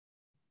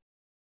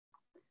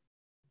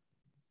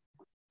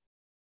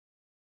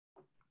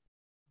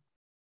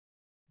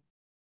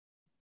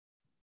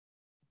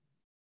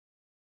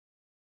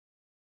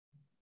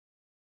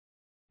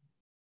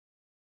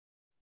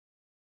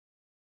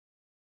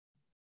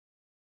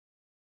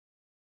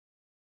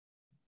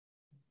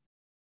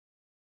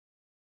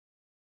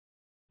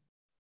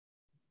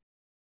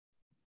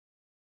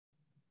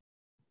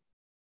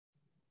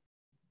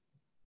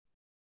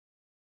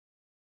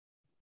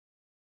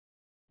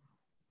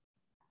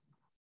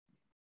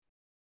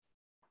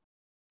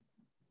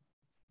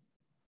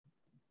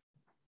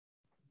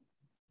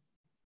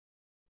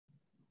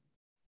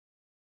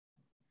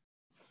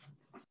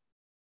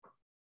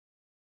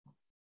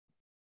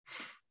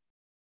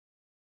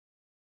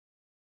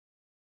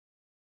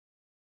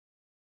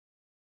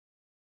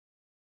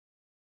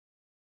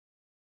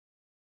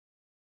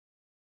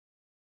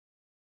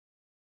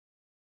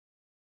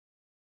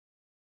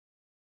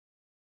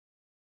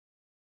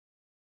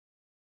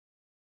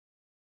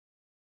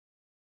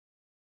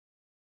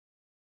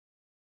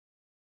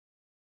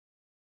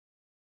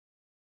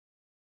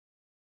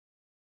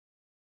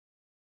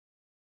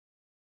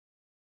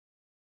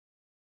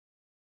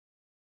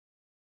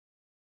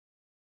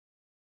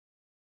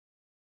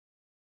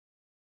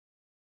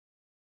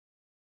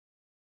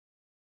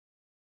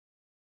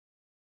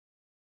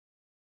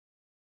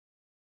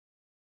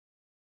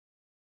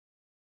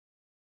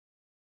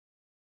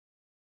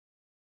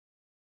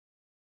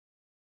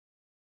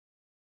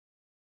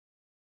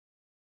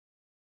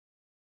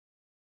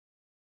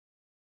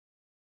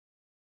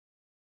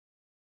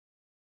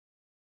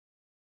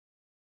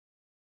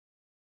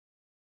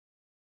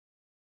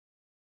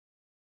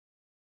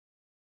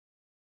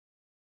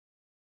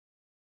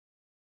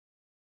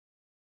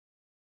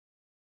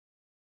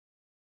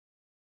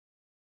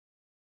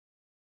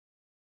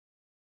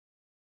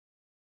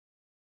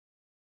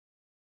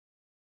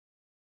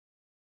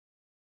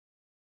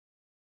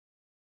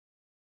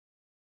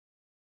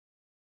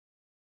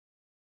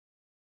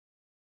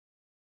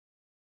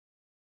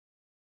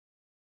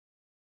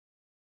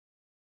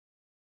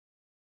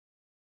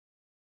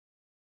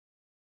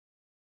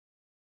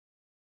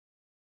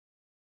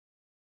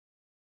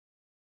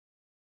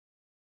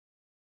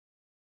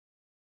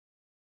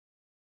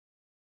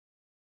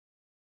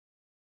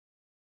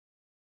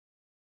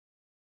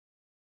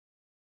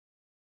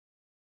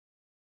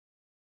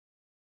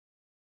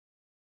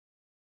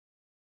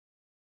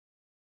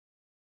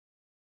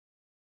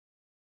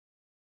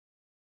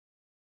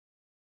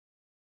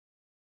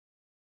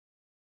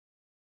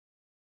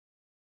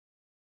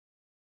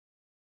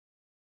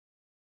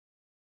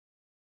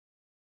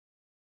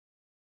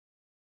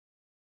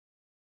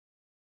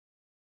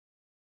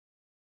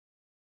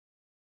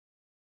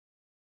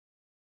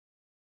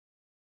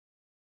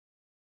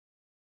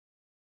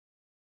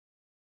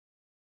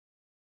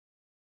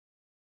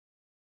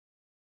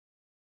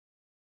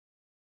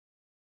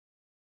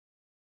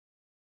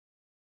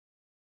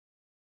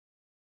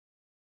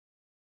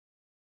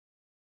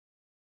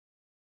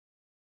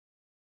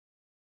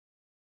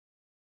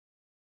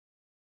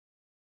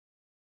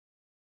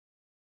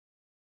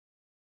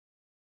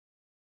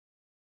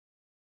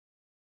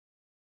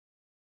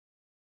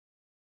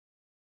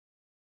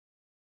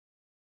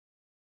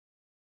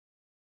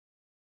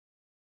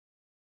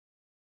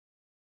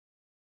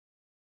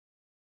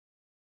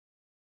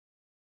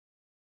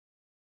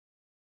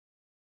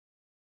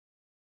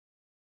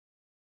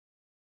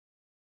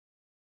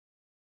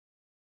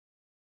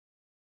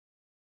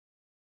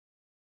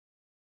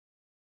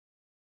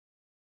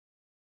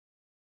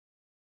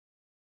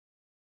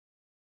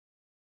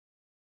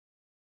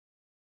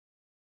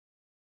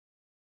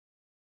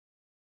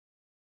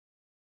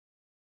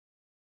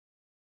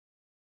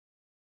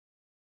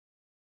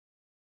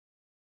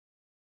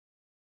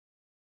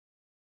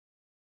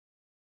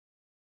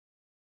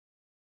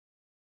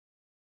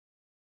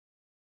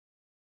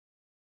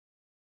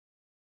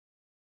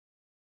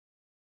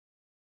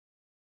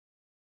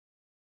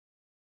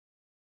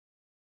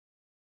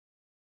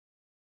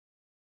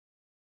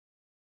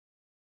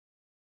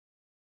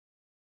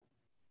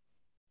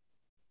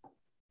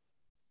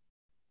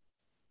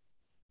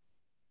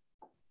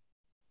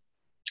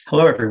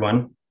Hello,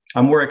 everyone.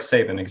 I'm Warwick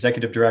Sabin,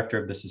 Executive Director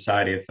of the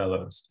Society of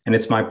Fellows, and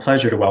it's my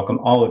pleasure to welcome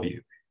all of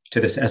you to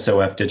this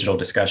SOF Digital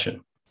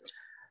Discussion.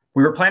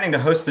 We were planning to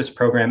host this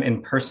program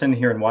in person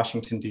here in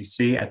Washington,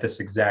 D.C. at this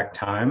exact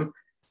time,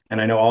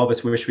 and I know all of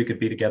us wish we could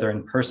be together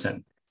in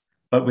person,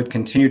 but with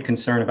continued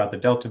concern about the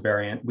Delta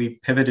variant, we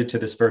pivoted to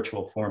this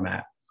virtual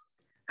format.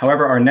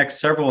 However, our next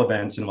several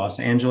events in Los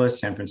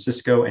Angeles, San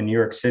Francisco, and New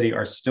York City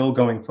are still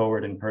going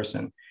forward in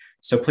person.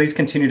 So please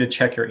continue to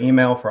check your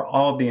email for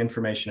all of the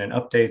information and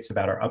updates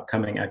about our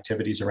upcoming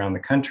activities around the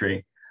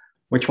country,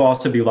 which will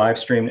also be live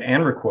streamed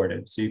and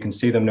recorded so you can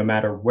see them no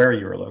matter where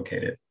you are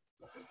located.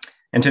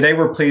 And today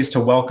we're pleased to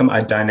welcome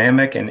a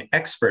dynamic and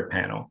expert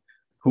panel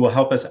who will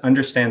help us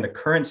understand the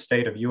current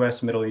state of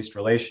US-Middle East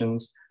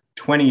relations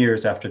 20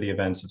 years after the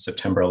events of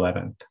September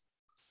 11th.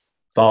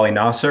 Vali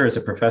Nasser is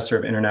a professor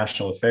of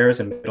international affairs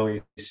and Middle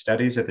East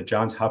studies at the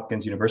Johns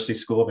Hopkins University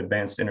School of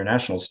Advanced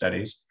International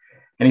Studies,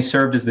 and he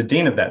served as the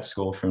dean of that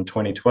school from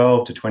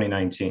 2012 to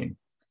 2019.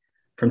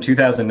 From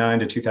 2009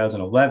 to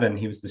 2011,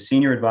 he was the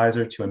senior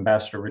advisor to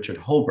Ambassador Richard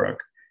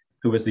Holbrooke,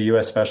 who was the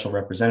US Special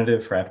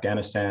Representative for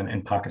Afghanistan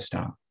and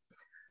Pakistan.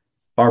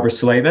 Barbara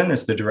Slavin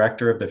is the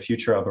director of the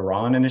Future of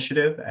Iran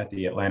Initiative at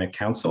the Atlantic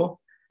Council.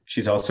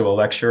 She's also a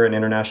lecturer in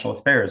international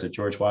affairs at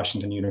George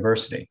Washington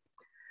University.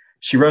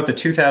 She wrote the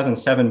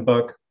 2007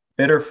 book,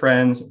 Bitter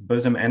Friends,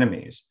 Bosom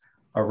Enemies,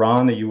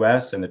 Iran, the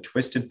US, and the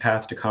Twisted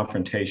Path to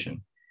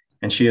Confrontation.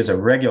 And she is a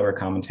regular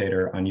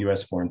commentator on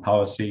US foreign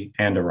policy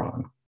and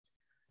Iran.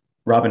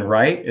 Robin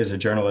Wright is a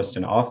journalist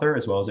and author,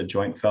 as well as a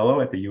joint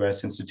fellow at the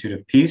US Institute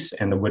of Peace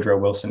and the Woodrow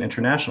Wilson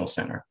International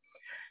Center.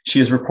 She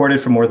has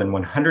reported for more than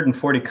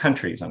 140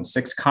 countries on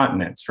 6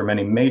 continents for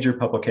many major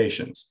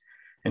publications.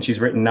 And she's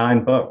written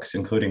 9 books,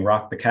 including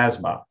Rock the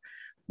Casbah,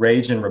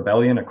 Rage and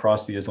Rebellion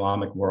Across the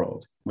Islamic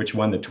World, which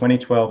won the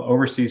 2012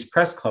 Overseas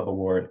Press Club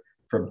Award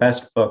for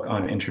Best Book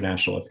on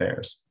International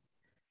Affairs.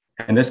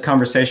 And this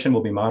conversation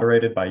will be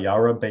moderated by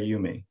Yara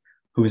Bayoumi,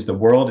 who is the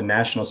World and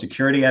National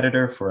Security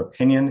Editor for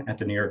Opinion at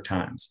the New York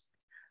Times.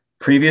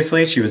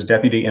 Previously, she was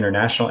Deputy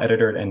International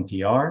Editor at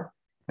NPR,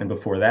 and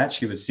before that,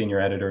 she was Senior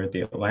Editor at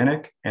The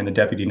Atlantic and the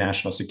Deputy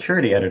National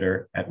Security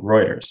Editor at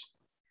Reuters.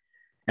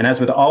 And as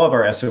with all of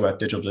our SOF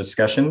digital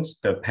discussions,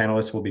 the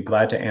panelists will be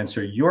glad to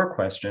answer your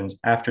questions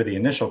after the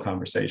initial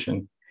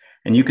conversation,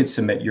 and you could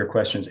submit your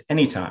questions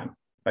anytime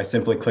by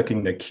simply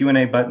clicking the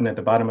Q&A button at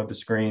the bottom of the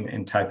screen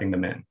and typing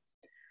them in.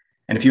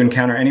 And if you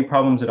encounter any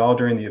problems at all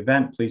during the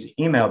event, please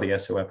email the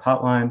SOF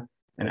hotline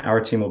and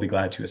our team will be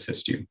glad to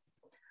assist you.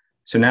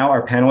 So now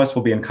our panelists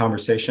will be in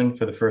conversation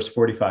for the first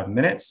 45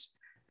 minutes,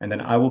 and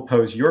then I will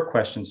pose your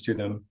questions to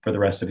them for the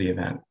rest of the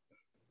event.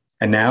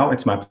 And now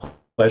it's my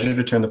pleasure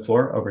to turn the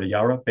floor over to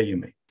Yara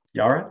Bayoumi.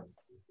 Yara?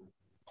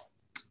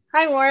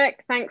 Hi,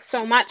 Warwick. Thanks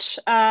so much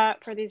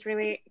for these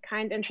really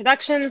kind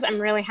introductions. I'm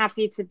really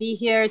happy to be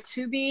here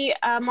to be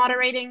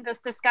moderating this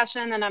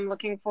discussion, and I'm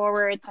looking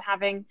forward to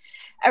having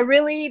a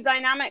really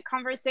dynamic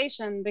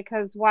conversation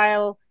because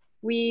while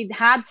we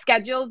had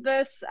scheduled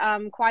this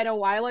quite a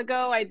while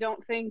ago, I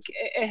don't think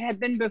it had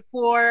been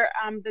before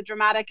the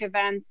dramatic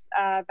events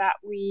that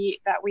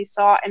we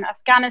saw in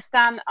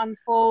Afghanistan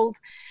unfold.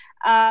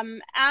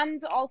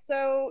 And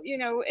also, you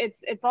know,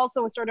 it's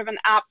also a sort of an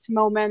apt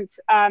moment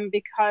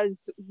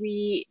because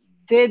we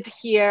did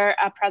hear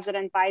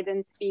President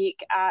Biden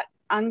speak at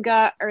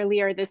UNGA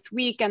earlier this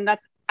week, and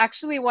that's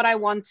actually what I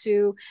want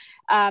to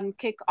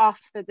kick off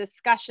the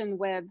discussion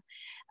with,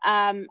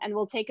 and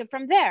we'll take it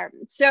from there.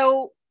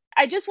 So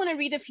I just want to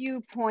read a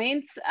few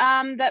points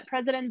that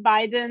President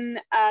Biden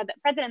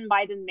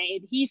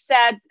made. He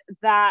said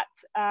that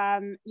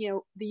you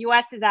know, the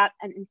U.S. is at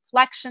an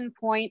inflection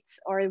point,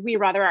 or we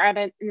rather are at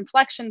an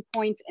inflection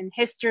point in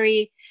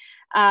history.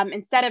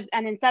 Instead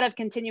of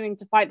continuing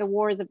to fight the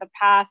wars of the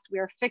past, we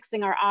are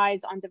fixing our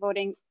eyes on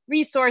devoting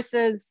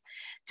resources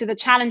to the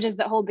challenges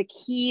that hold the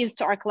keys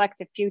to our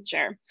collective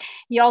future.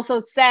 He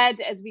also said,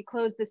 as we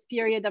close this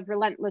period of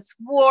relentless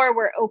war,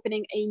 we're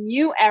opening a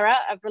new era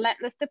of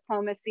relentless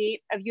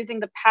diplomacy, of using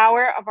the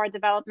power of our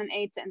development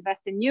aid to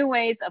invest in new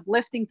ways of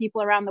lifting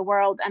people around the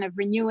world and of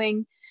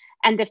renewing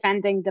and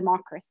defending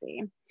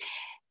democracy.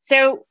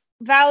 So,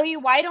 Vali,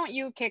 why don't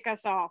you kick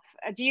us off?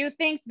 Do you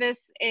think this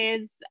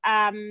is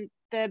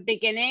the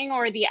beginning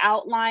or the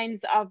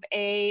outlines of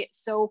a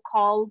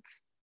so-called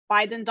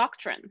Biden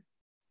doctrine?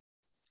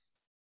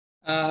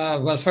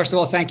 Well, first of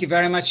all, thank you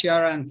very much,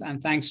 Yara,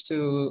 and thanks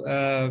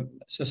to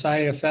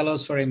Society of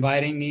Fellows for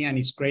inviting me. And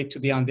it's great to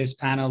be on this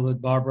panel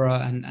with Barbara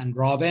and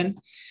Robin.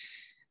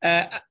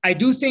 I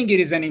do think it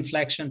is an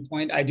inflection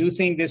point. I do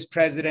think this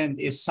president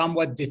is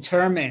somewhat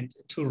determined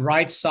to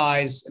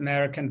right-size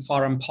American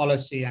foreign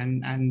policy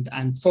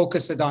and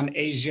focus it on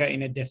Asia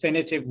in a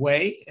definitive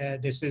way.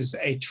 This is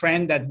a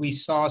trend that we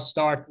saw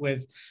start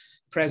with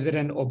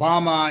President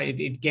Obama.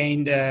 It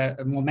gained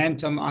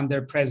momentum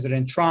under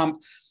President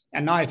Trump.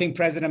 And now I think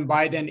President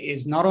Biden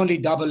is not only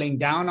doubling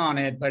down on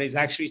it, but is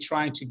actually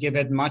trying to give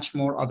it much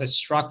more of a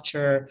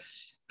structure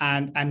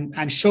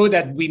and show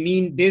that we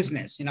mean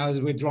business.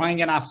 Withdrawing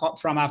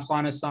from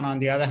Afghanistan, on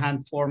the other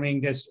hand,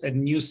 forming this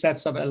new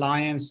sets of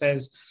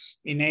alliances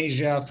in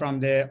Asia, from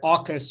the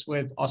AUKUS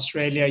with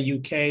Australia,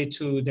 UK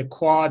to the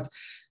Quad.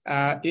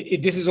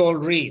 This is all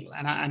real.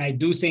 And I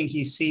do think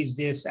he sees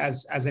this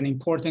as an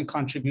important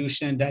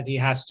contribution that he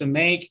has to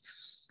make.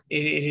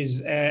 It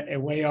is a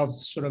way of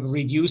sort of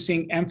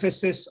reducing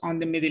emphasis on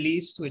the Middle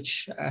East,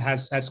 which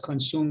has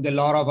consumed a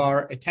lot of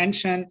our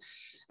attention,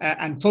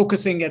 and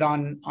focusing it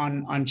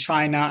on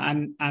China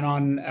and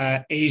on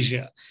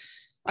Asia.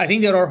 I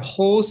think there are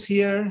holes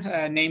here,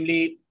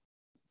 namely,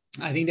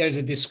 I think there's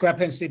a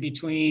discrepancy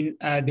between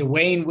the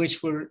way in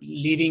which we're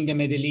leading the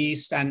Middle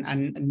East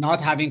and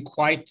not having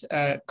quite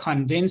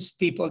convinced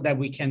people that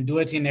we can do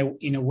it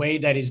in a way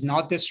that is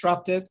not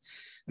disruptive.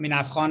 I mean,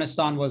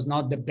 Afghanistan was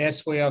not the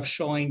best way of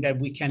showing that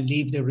we can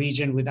leave the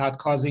region without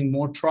causing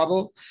more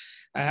trouble.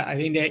 I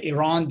think the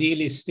Iran deal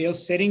is still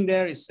sitting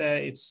there.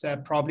 It's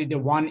probably the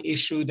one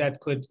issue that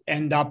could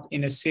end up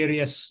in a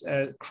serious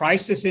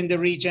crisis in the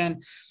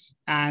region.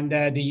 And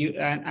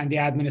the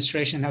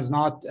administration has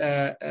not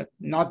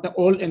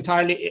all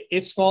entirely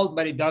its fault,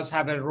 but it does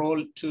have a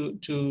role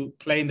to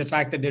play in the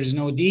fact that there's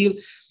no deal.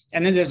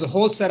 And then there's a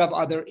whole set of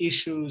other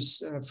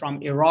issues from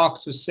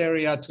Iraq to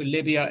Syria to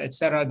Libya, et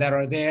cetera, that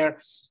are there.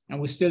 And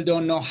we still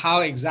don't know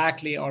how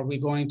exactly are we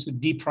going to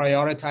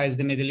deprioritize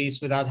the Middle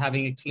East without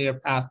having a clear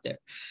path there.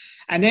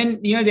 And then,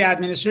 the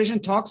administration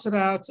talks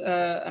about,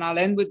 and I'll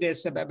end with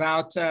this,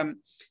 about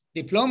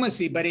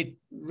diplomacy, but it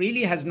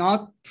really has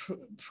not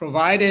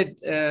provided,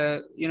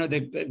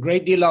 the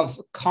great deal of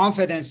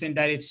confidence in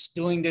that it's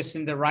doing this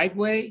in the right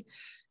way.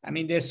 I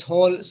mean, this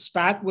whole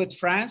spat with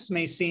France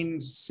may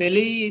seem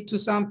silly to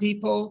some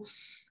people,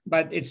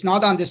 but it's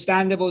not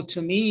understandable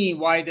to me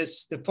why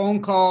the phone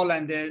call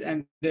and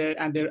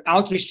the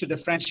outreach to the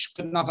French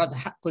could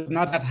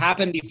not have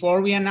happened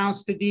before we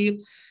announced the deal.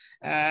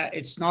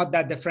 It's not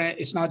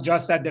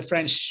just that the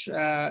French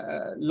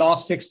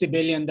lost $60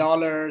 billion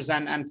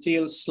and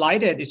feel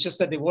slighted. It's just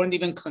that they weren't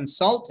even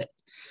consulted,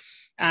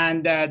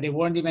 and they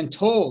weren't even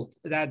told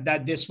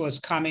that this was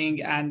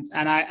coming. And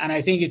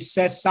I think it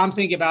says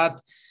something about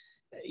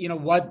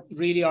what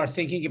really our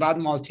thinking about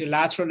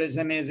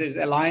multilateralism is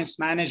alliance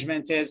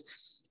management is.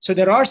 So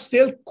there are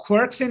still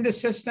quirks in the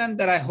system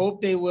that I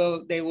hope they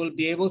will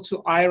be able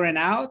to iron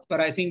out.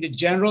 But I think the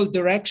general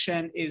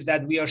direction is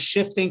that we are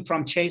shifting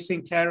from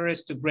chasing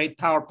terrorists to great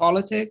power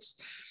politics,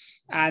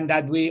 and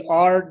that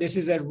this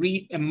is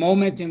a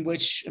moment in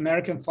which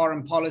American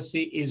foreign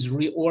policy is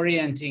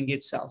reorienting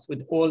itself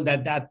with all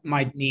that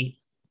might need.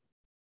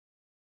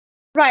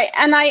 Right,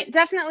 and I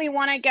definitely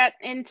want to get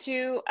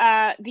into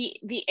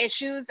the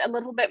issues a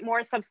little bit more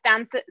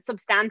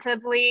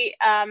substantively,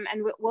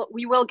 and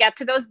we will get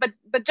to those. But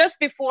just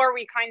before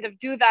we kind of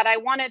do that, I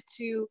wanted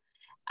to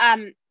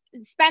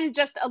spend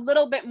just a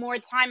little bit more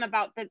time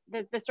about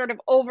the sort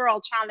of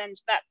overall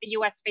challenge that the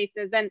U.S.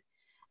 faces.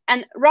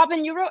 And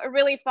Robin, you wrote a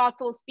really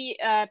thoughtful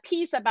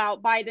piece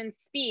about Biden's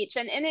speech.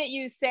 And in it,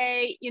 you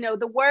say,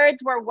 the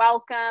words were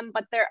welcome,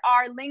 but there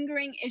are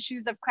lingering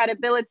issues of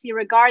credibility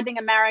regarding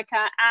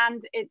America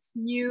and its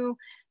new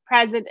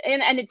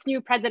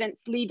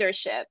president's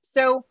leadership.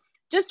 So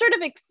just sort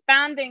of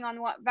expanding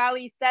on what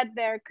Vali said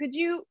there, could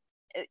you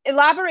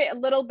elaborate a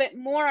little bit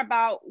more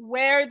about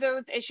where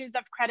those issues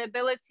of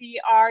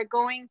credibility are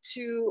going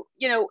to,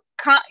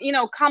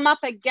 come up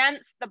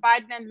against the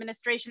Biden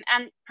administration,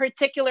 and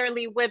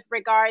particularly with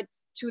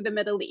regards to the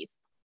Middle East?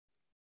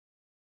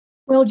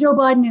 Well, Joe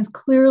Biden is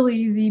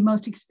clearly the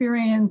most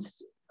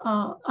experienced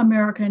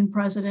American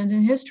president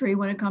in history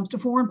when it comes to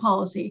foreign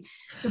policy.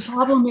 The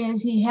problem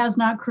is he has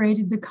not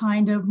created the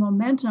kind of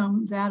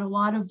momentum that a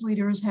lot of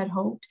leaders had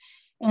hoped.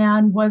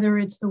 And whether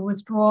it's the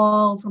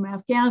withdrawal from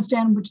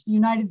Afghanistan, which the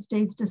United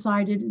States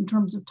decided in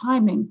terms of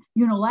timing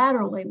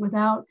unilaterally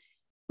without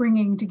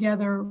bringing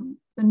together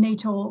the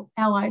NATO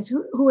allies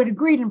who had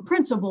agreed in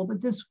principle,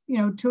 but this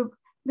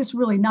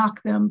really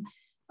knocked them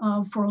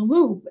for a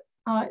loop.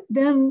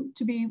 Then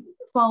to be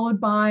followed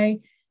by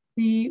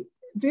the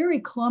very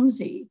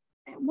clumsy,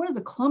 one of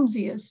the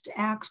clumsiest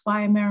acts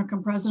by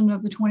American president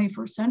of the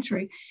 21st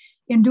century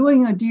in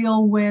doing a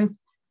deal with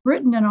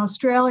Britain and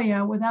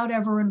Australia without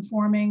ever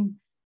informing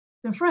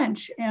the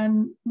French.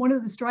 And one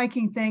of the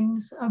striking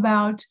things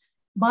about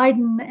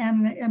Biden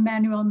and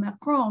Emmanuel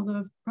Macron,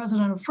 the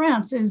president of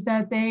France, is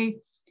that they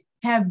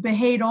have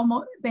behaved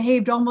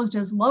almost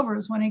as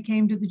lovers when it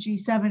came to the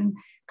G7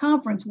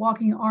 conference,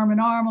 walking arm in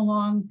arm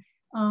along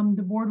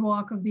the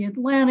boardwalk of the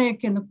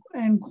Atlantic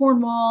and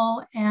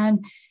Cornwall,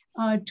 and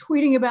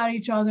tweeting about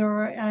each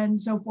other and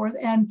so forth.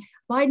 And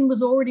Biden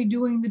was already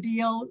doing the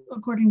deal,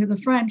 according to the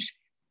French,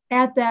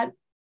 at that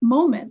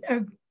moment,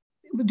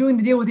 doing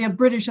the deal with the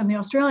British and the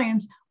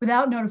Australians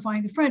without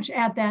notifying the French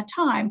at that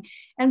time.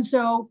 And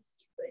so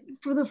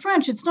for the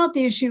French, it's not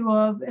the issue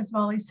of, as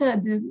Vali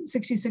said, the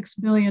 $66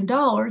 billion.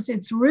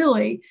 It's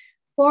really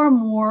far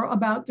more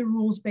about the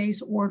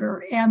rules-based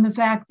order and the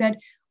fact that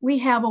we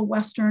have a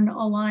Western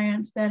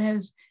alliance that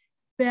has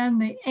been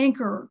the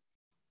anchor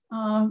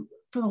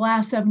for the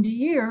last 70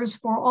 years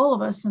for all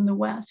of us in the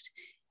West.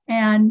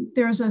 And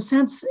there's a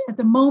sense at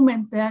the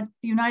moment that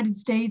the United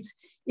States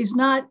is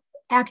not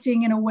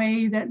acting in a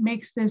way that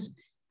makes this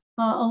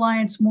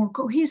alliance more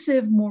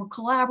cohesive, more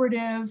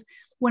collaborative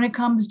when it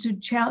comes to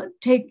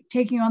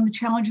taking on the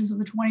challenges of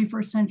the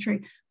 21st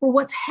century for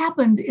what's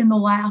happened in the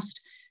last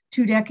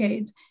 2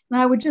 decades. And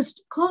I would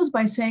just close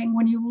by saying,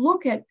 when you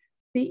look at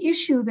the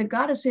issue that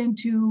got us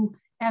into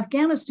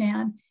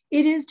Afghanistan,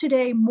 it is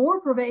today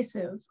more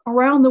pervasive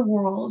around the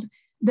world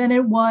than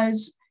it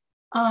was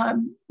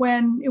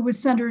when it was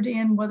centered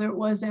in, whether it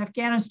was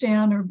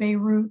Afghanistan or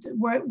Beirut,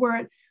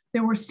 where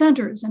there were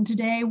centers. And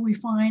today we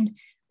find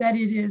that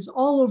it is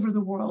all over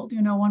the world,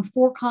 on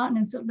 4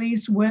 continents at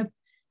least, with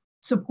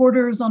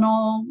supporters on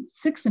all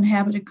 6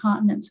 inhabited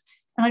continents.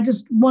 And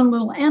one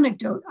little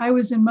anecdote. I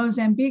was in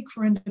Mozambique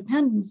for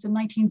independence in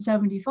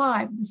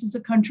 1975. This is a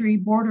country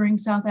bordering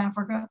South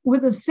Africa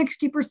with a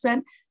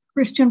 60%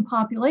 Christian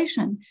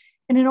population.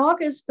 And in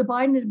August, the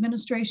Biden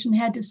administration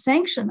had to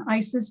sanction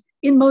ISIS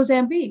in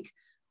Mozambique,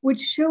 which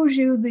shows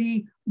you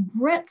the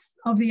breadth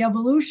of the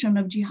evolution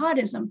of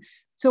jihadism.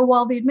 So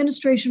while the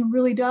administration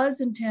really does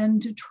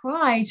intend to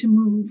try to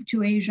move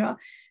to Asia,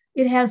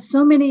 it has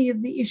so many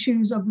of the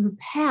issues of the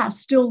past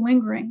still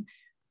lingering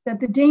that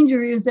the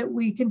danger is that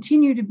we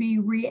continue to be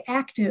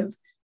reactive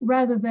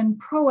rather than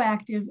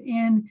proactive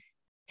in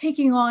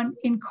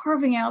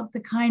carving out the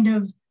kind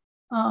of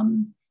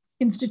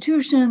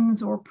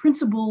institutions or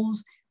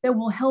principles that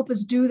will help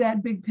us do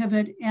that big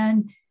pivot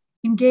and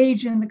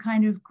engage in the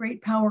kind of great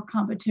power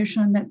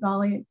competition that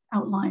Vali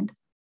outlined.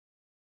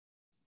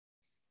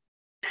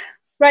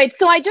 Right.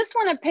 So I just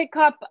want to pick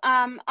up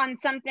on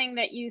something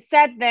that you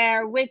said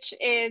there, which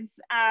is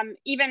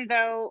even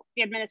though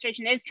the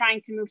administration is trying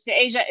to move to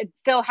Asia, it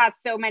still has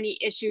so many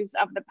issues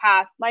of the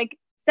past. Like,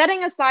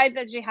 setting aside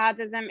the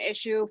jihadism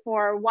issue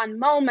for one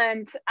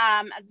moment,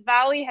 as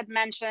Vali had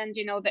mentioned,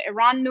 the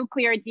Iran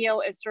nuclear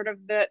deal is sort of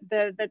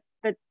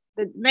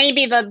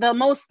maybe the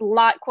most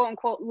quote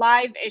unquote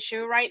live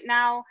issue right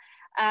now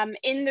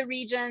in the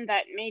region,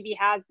 that maybe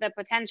has the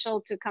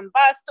potential to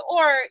combust,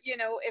 or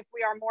if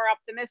we are more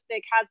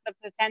optimistic, has the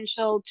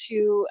potential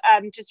to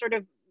sort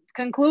of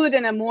conclude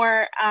in a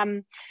more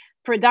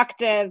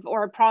productive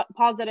or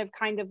positive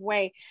kind of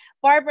way.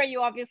 Barbara,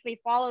 you obviously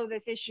follow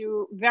this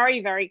issue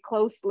very, very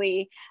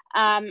closely.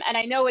 And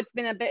I know it's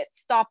been a bit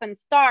stop and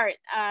start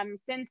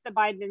since the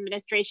Biden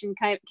administration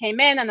came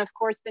in, and of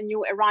course the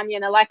new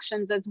Iranian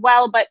elections as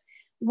well. But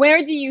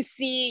where do you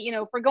see,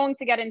 if we're going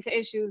to get into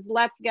issues,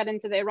 let's get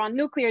into the Iran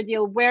nuclear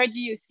deal. Where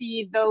do you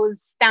see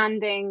those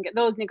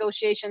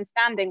negotiations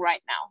standing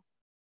right now?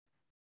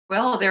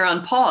 Well, they're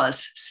on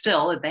pause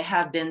still. They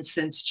have been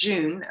since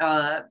June.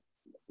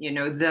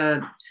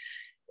 The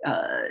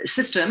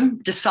system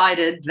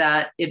decided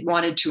that it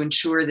wanted to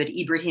ensure that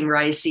Ibrahim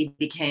Raisi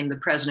became the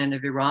president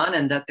of Iran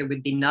and that there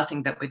would be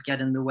nothing that would get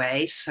in the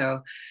way.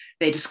 So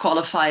they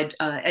disqualified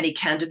any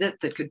candidate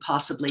that could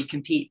possibly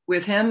compete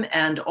with him,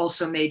 and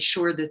also made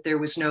sure that there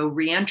was no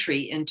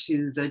reentry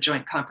into the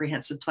Joint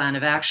Comprehensive Plan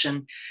of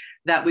Action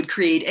that would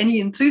create any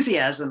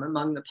enthusiasm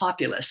among the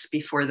populace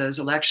before those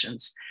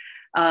elections.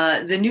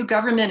 The new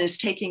government is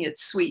taking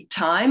its sweet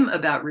time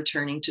about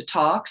returning to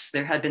talks.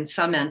 There had been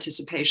some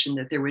anticipation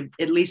that there would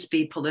at least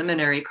be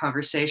preliminary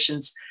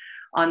conversations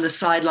on the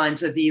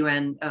sidelines of the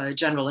UN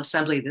General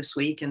Assembly this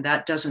week, and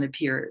that doesn't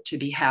appear to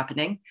be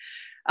happening.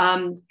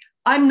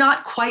 I'm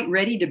not quite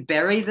ready to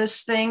bury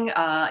this thing.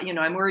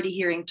 I'm already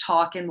hearing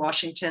talk in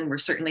Washington. We're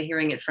certainly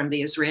hearing it from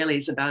the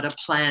Israelis about a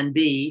plan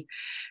B,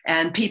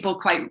 and people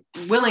quite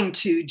willing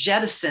to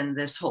jettison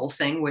this whole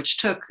thing, which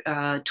took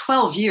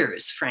 12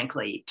 years,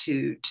 frankly,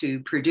 to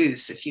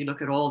produce, if you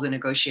look at all the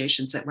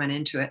negotiations that went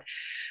into it.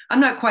 I'm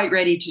not quite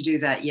ready to do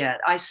that yet.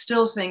 I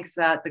still think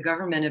that the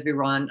government of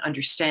Iran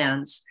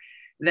understands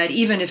that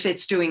even if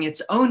it's doing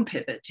its own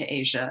pivot to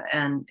Asia,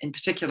 and in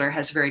particular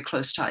has very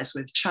close ties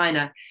with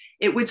China,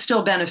 it would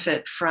still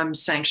benefit from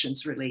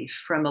sanctions relief,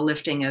 from a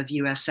lifting of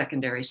US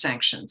secondary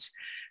sanctions.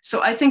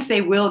 So I think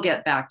they will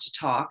get back to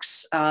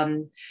talks.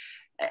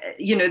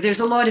 There's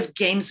a lot of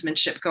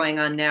gamesmanship going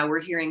on now.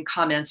 We're hearing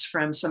comments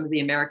from some of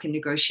the American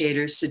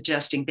negotiators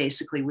suggesting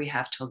basically we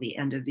have till the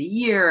end of the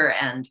year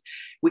and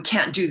we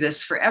can't do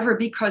this forever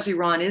because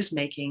Iran is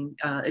making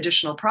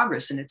additional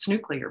progress in its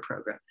nuclear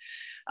program.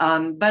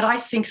 But I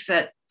think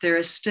that there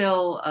is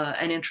still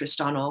an interest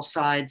on all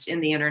sides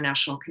in the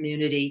international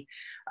community,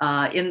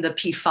 in the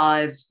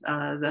P5,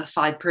 the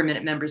 5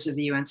 permanent members of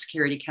the UN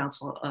Security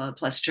Council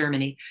plus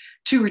Germany,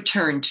 to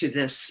return to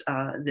this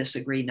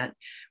agreement.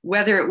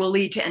 Whether it will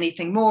lead to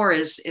anything more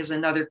is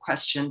another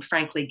question.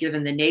 Frankly,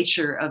 given the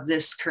nature of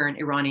this current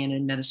Iranian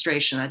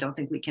administration, I don't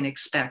think we can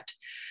expect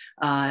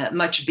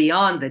much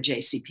beyond the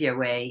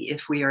JCPOA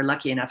if we are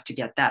lucky enough to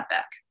get that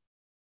back.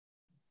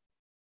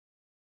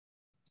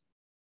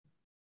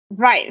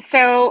 Right.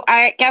 So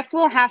I guess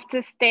we'll have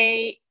to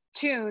stay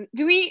tuned.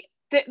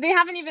 They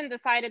haven't even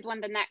decided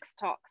when the next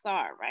talks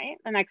are, right?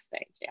 The next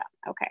stage. Yeah.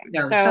 Okay.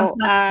 No, some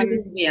talks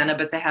in Vienna,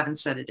 but they haven't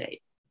set a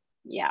date.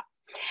 Yeah.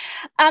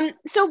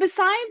 So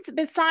besides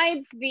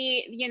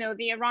the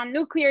the Iran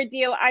nuclear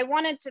deal, I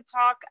wanted to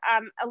talk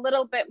a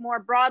little bit more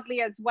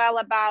broadly as well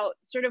about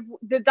sort of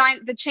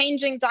the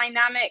changing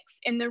dynamics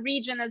in the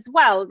region as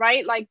well,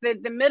 right? Like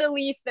the Middle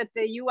East that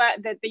the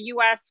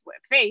US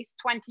faced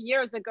 20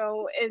 years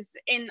ago is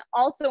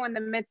also in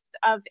the midst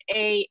of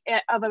a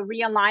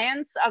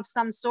realliance of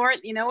some sort.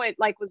 It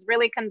like was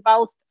really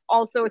convulsed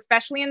also,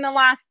 especially in the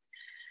last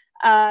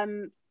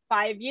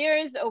 5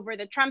 years over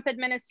the Trump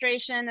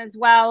administration as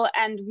well,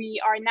 and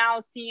we are now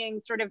seeing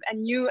sort of a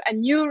new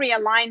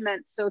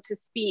realignment, so to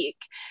speak,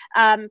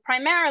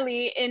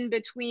 primarily in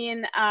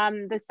between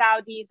the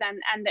Saudis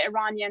and the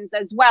Iranians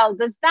as well.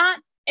 Does that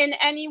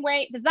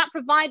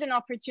provide an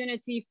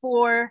opportunity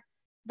for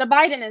the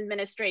Biden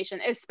administration,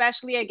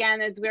 especially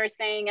again, as we're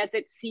saying, as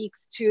it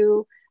seeks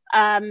to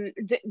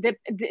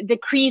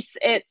decrease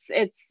its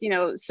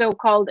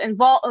so-called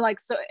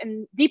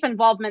deep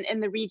involvement in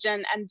the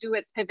region and do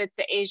its pivot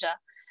to Asia?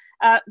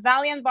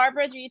 Vali and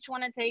Barbara, do you each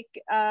want to take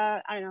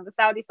I don't know, the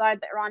Saudi side,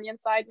 the Iranian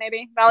side,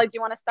 maybe? Vali, do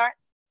you want to start?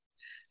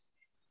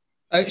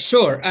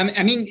 Sure.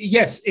 I mean,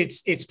 yes,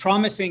 it's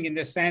promising in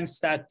the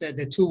sense that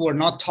the two were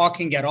not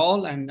talking at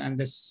all, and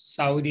the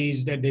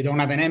Saudis, that they don't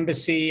have an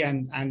embassy,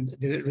 and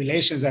the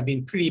relations have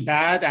been pretty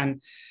bad. And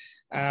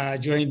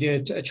during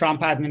the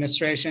Trump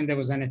administration, there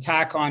was an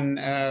attack on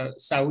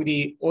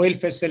Saudi oil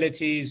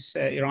facilities.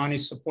 Iran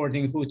is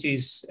supporting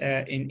Houthis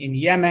in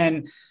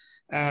Yemen.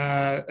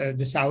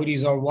 The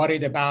Saudis are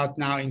worried about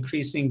now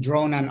increasing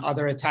drone and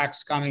other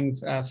attacks coming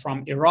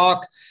from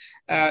Iraq.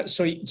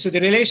 So the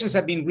relations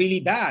have been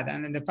really bad.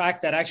 And the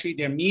fact that actually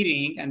they're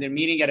meeting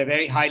at a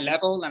very high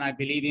level, and I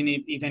believe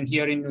even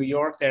here in New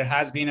York, there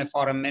has been a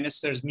foreign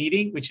ministers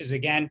meeting, which is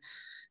again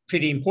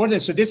pretty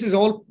important. So this is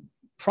all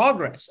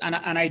progress. And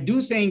I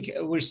do think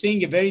we're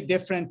seeing a very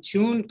different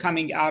tune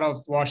coming out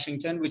of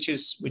Washington, which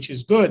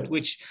is good,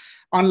 which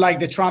unlike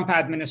the Trump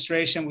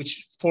administration,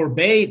 which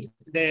forbade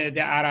the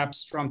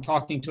Arabs from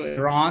talking to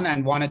Iran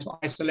and wanted to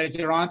isolate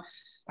Iran,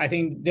 I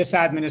think this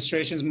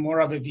administration is more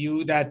of a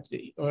view that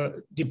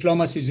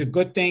diplomacy is a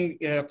good thing.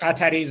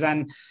 Qataris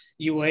and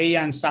UAE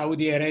and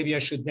Saudi Arabia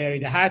should bury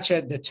the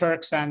hatchet. The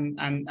Turks and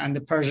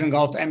the Persian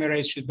Gulf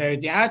Emirates should bury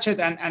the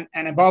hatchet.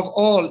 And above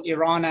all,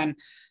 Iran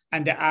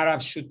and the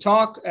Arabs should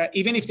talk,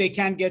 even if they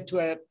can't get to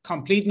a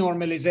complete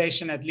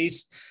normalization, at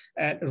least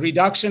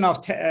reduction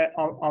of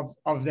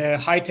the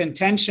heightened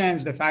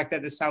tensions, the fact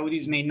that the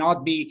Saudis may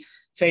not be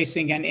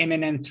facing an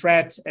imminent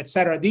threat,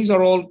 etc. These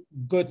are all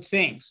good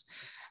things.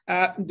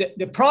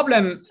 The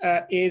problem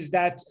is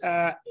that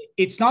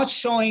it's not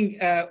showing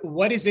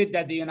what is it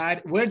that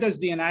where does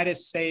the United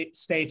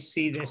States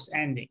see this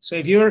ending? So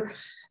if you're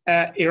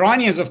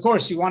Iranians, of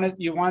course, you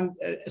want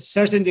a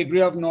certain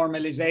degree of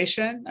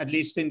normalization, at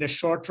least in the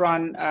short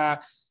run,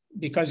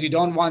 because you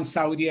don't want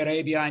Saudi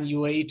Arabia and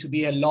UAE to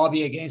be a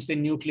lobby against the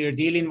nuclear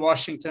deal in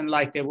Washington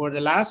like they were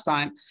the last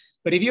time.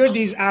 But if you're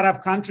these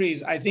Arab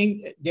countries, I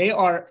think they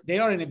are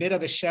in a bit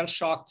of a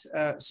shell-shocked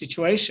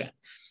situation,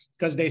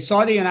 because they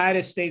saw the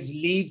United States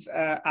leave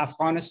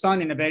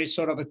Afghanistan in a very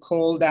sort of a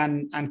cold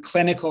and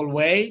clinical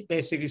way,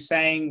 basically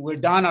saying, we're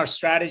done, our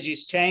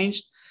strategy's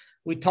changed.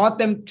 We taught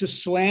them to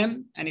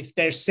swim, and if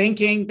they're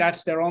sinking,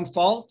 that's their own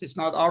fault. It's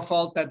not our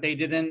fault that they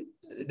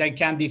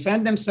can't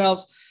defend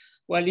themselves.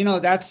 Well,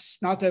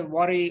 that's not a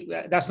worry.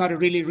 That's not a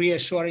really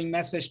reassuring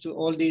message to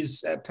all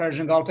these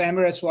Persian Gulf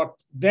Emirates who are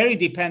very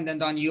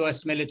dependent on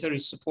U.S. military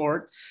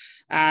support,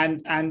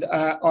 and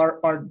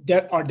are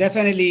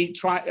definitely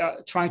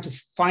trying to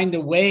find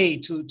a way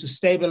to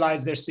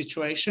stabilize their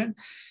situation.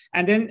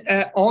 And then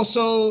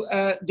also,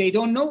 they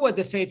don't know what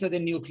the fate of the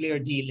nuclear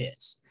deal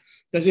is.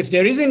 Because if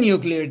there is a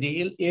nuclear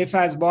deal, if,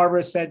 as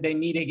Barbara said, they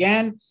meet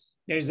again,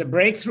 there's a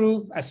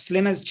breakthrough, as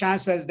slim as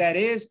chance as that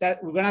is,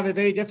 that we're going to have a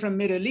very different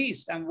Middle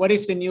East. And what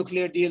if the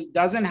nuclear deal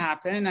doesn't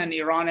happen and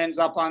Iran ends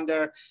up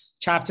under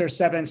Chapter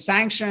 7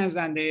 sanctions,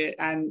 and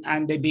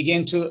they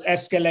begin to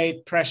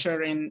escalate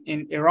pressure in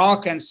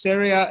Iraq and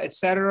Syria,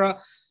 etc.?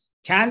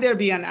 Can there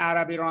be an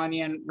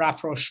Arab-Iranian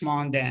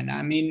rapprochement then?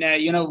 I mean,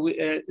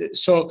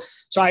 so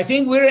I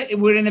think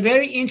we're in a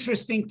very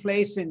interesting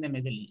place in the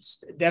Middle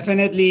East.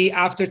 Definitely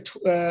after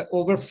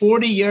over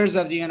 40 years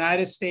of the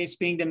United States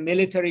being the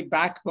military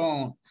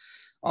backbone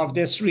of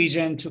this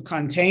region to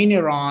contain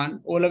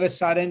Iran, all of a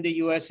sudden the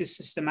US is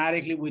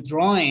systematically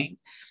withdrawing,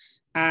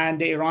 and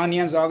the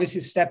Iranians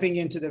obviously stepping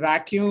into the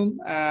vacuum.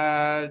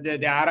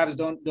 The Arabs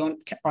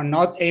are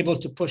not able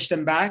to push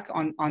them back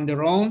on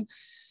their own.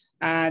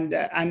 And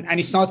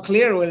it's not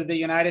clear whether the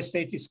United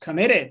States is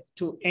committed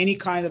to any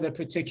kind of a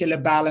particular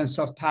balance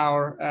of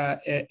power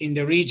in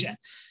the region.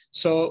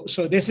 So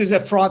this is a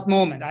fraught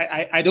moment.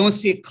 I don't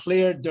see a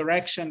clear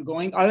direction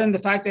going, other than the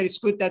fact that it's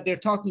good that they're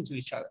talking to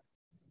each other.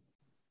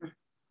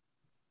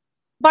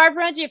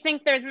 Barbara, do you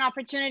think there's an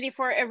opportunity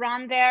for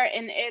Iran there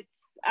in its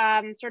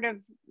sort of,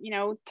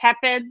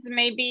 tepid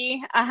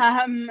maybe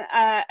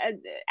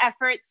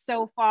efforts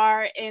so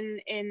far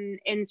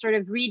in sort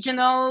of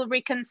regional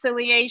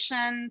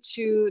reconciliation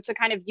to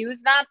kind of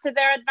use that to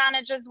their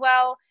advantage as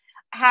well?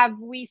 Have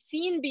we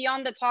seen,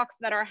 beyond the talks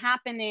that are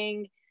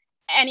happening,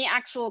 any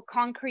actual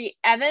concrete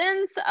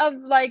evidence of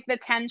like the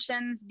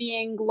tensions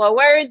being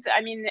lowered?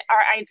 I mean,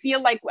 I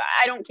feel like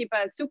I don't keep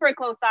a super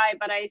close eye,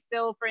 but I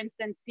still, for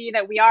instance, see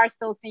that we are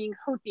still seeing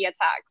Houthi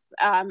attacks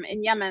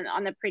in Yemen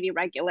on a pretty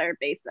regular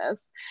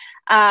basis.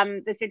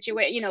 The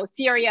situation, you know,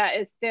 Syria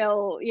is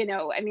still, you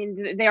know, I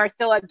mean, they are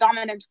still a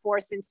dominant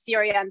force in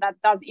Syria, and that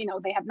does, you know,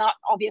 they have not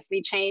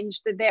obviously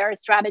changed their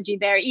strategy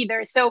there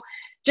either. So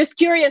just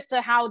curious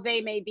to how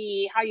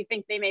you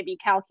think they may be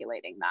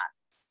calculating that.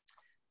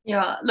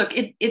 Yeah, look,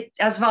 it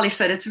as Vali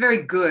said, it's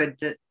very good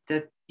that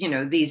you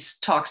know these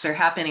talks are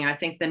happening. I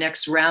think the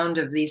next round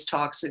of these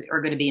talks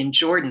are going to be in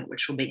Jordan,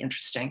 which will be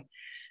interesting.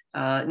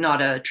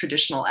 Not a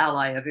traditional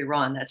ally of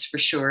Iran, that's for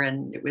sure.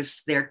 And it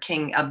was their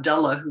King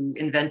Abdullah who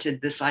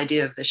invented this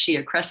idea of the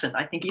Shia crescent,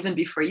 I think even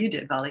before you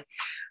did, Vali.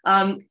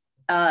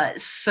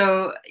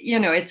 So you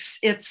know, it's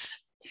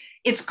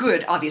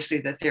good, obviously,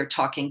 that they're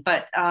talking,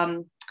 but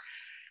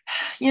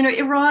you know,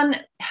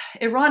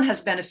 Iran has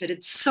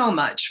benefited so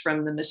much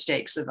from the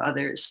mistakes of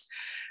others,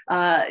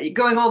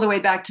 going all the way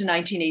back to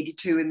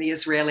 1982 in the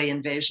Israeli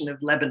invasion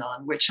of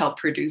Lebanon, which helped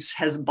produce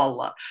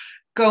Hezbollah,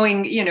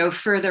 going, you know,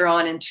 further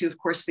on into, of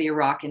course, the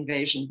Iraq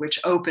invasion,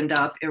 which opened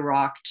up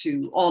Iraq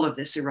to all of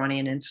this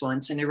Iranian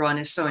influence. And Iran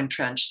is so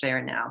entrenched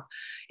there now.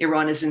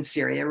 Iran is in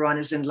Syria, Iran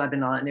is in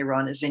Lebanon,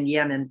 Iran is in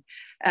Yemen.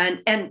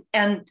 And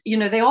you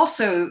know, the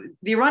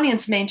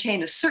Iranians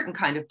maintain a certain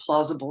kind of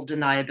plausible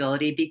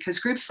deniability because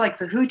groups like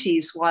the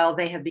Houthis, while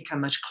they have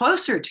become much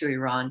closer to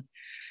Iran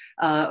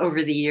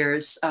over the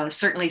years,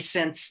 certainly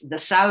since the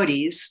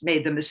Saudis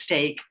made the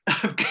mistake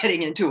of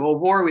getting into a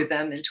war with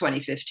them in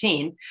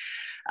 2015,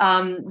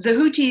 the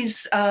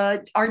Houthis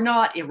are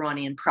not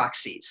Iranian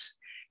proxies.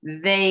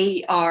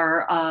 They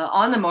are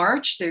on the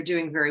march. They're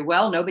doing very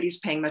well. Nobody's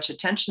paying much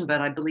attention,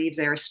 but I believe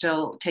they're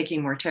still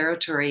taking more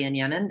territory in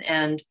Yemen.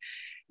 And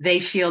they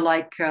feel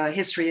like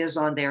history is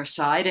on their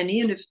side. And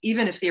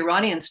even if the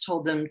Iranians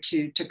told them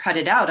to cut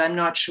it out, I'm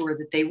not sure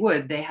that they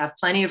would. They have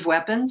plenty of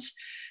weapons.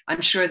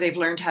 I'm sure they've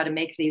learned how to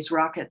make these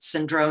rockets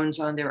and drones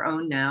on their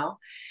own now.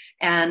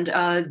 And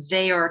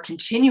they are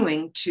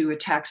continuing to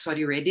attack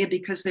Saudi Arabia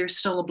because there's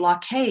still a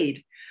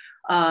blockade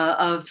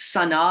of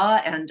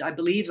Sana'a and I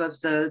believe of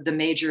the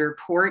major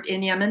port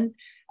in Yemen.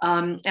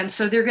 And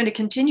so they're going to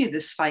continue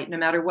this fight no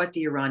matter what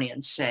the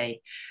Iranians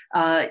say.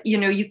 You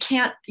know, you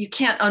can't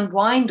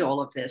unwind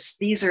all of this.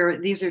 These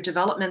are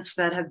developments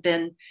that have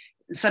been,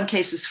 in some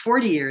cases,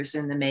 40 years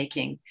in the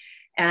making.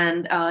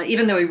 And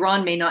even though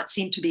Iran may not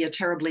seem to be a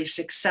terribly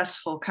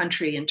successful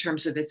country in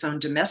terms of its own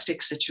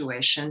domestic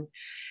situation,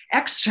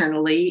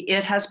 externally,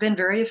 it has been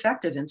very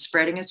effective in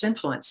spreading its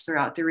influence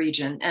throughout the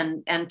region.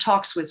 And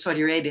talks with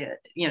Saudi Arabia,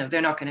 you know,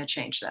 they're not going to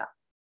change that.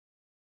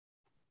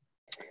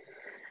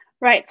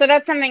 Right. So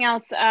that's something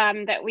else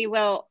that we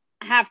will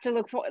have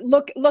to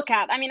look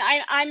at. I mean,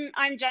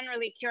 I'm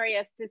generally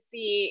curious to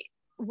see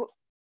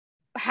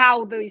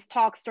how these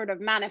talks sort of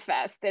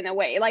manifest in a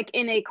way, like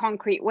in a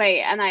concrete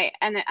way, and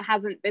it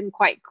hasn't been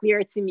quite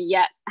clear to me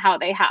yet how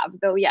they have.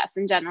 Though yes,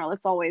 in general,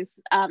 it's always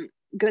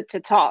good to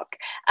talk.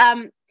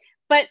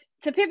 But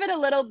to pivot a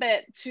little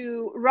bit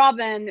to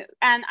Robin,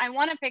 and I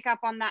want to pick up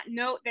on that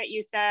note that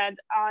you said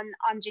on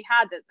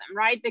jihadism,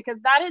 right? Because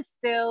that is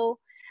still.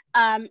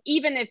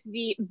 Even if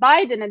the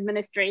Biden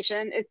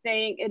administration is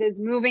saying it is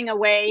moving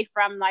away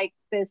from like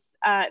this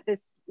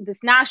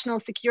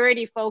national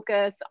security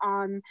focus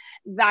on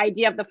the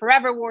idea of the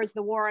forever wars,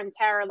 the war on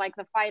terror, like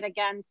the fight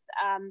against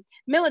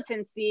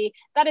militancy,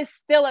 that is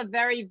still a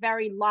very,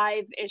 very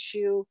live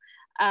issue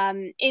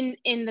in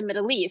the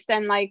Middle East,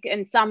 and like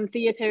in some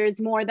theaters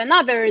more than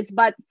others,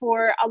 but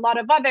for a lot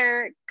of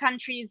other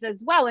countries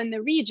as well in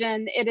the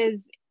region, it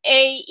is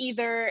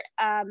either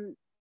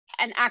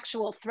an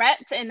actual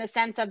threat in the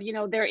sense of, you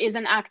know, there is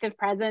an active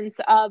presence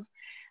of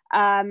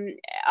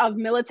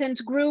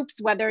militant groups,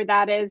 whether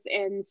that is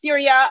in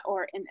Syria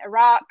or in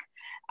Iraq.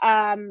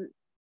 And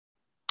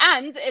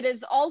it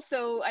is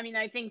also, I mean,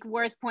 I think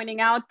worth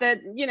pointing out that,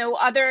 you know,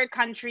 other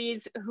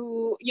countries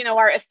who, you know,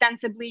 are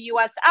ostensibly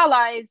US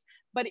allies,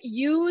 but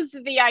use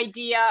the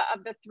idea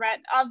of the threat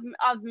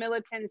of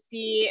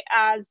militancy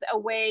as a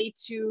way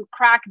to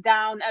crack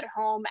down at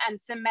home and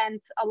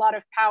cement a lot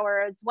of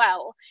power as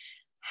well.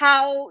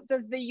 How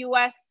does the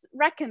US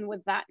reckon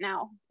with that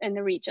now in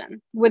the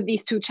region with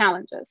these two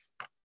challenges?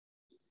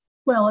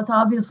 Well, it's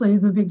obviously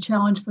the big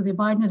challenge for the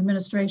Biden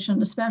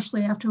administration,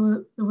 especially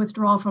after the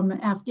withdrawal from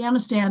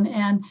Afghanistan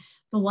and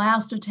the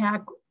last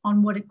attack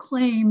on what it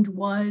claimed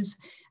was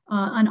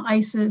an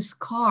ISIS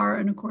car.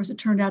 And of course, it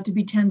turned out to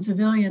be 10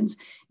 civilians.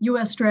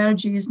 US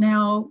strategy is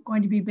now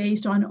going to be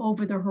based on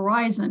over the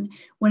horizon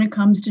when it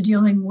comes to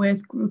dealing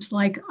with groups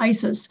like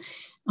ISIS.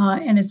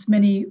 And its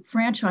many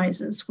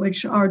franchises,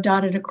 which are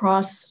dotted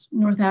across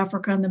North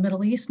Africa and the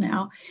Middle East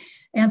now,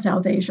 and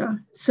South Asia.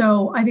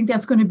 So I think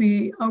that's going to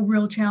be a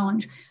real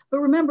challenge. But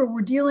remember,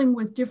 we're dealing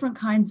with different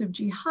kinds of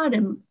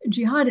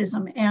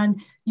jihadism,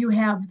 and you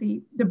have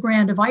the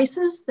brand of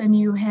ISIS, then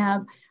you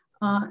have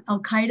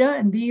Al-Qaeda,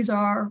 and these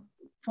are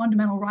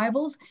fundamental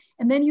rivals.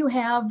 And then you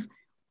have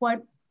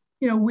what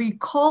we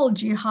call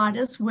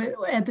jihadists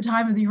at the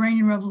time of the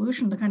Iranian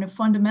Revolution, the kind of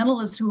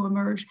fundamentalists who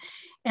emerged,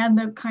 and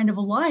the kind of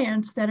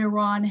alliance that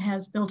Iran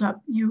has built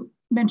up. You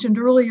mentioned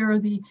earlier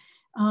the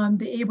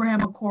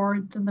Abraham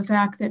Accords and the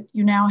fact that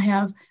you now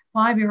have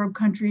 5 Arab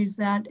countries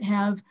that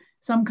have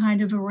some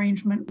kind of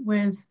arrangement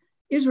with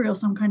Israel,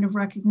 some kind of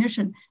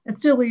recognition. That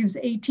still leaves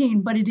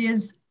 18, but it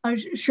is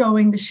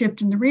showing the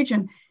shift in the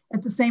region.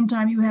 At the same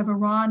time, you have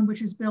Iran, which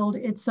has built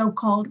its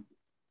so-called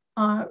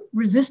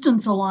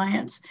resistance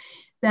alliance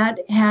that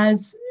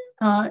has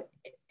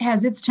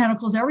its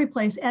tentacles every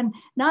place, and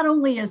not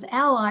only as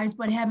allies,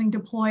 but having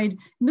deployed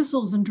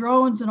missiles and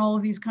drones in all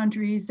of these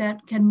countries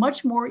that can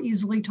much more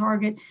easily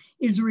target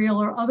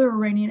Israel or other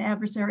Iranian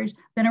adversaries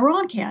than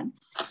Iran can.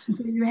 And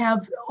so you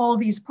have all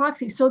these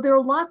proxies. So there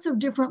are lots of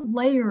different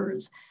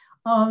layers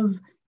of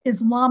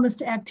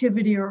Islamist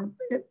activity or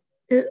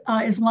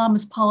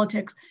Islamist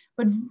politics,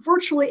 but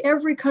virtually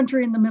every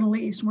country in the Middle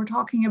East, and we're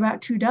talking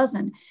about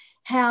 24,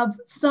 have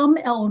some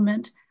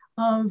element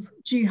of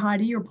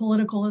jihadi or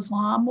political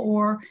Islam,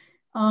 or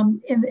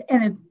and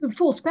the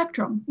full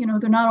spectrum.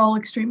 They're not all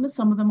extremists.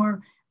 Some of them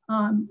are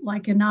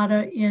like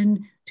Ennahda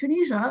in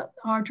Tunisia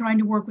are trying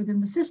to work within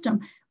the system,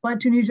 but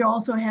Tunisia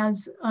also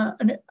has a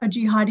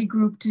jihadi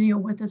group to deal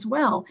with as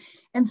well.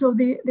 And so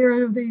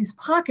there are these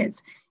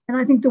pockets. And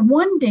I think the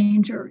one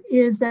danger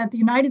is that the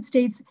United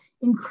States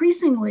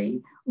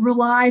increasingly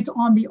relies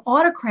on the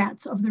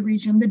autocrats of the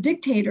region, the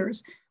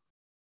dictators,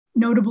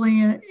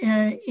 notably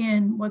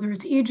in whether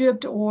it's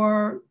Egypt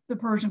or the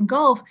Persian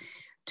Gulf,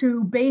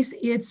 to base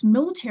its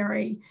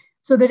military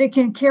so that it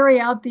can carry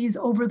out these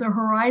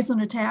over-the-horizon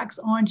attacks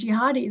on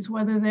jihadis,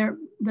 whether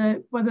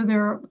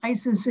they're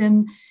ISIS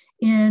in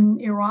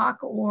Iraq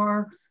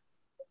or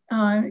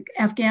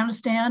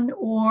Afghanistan,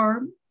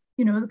 or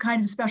the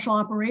kind of special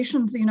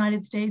operations the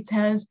United States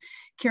has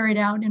carried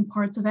out in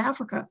parts of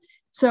Africa.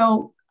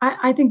 So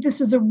I think this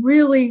is a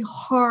really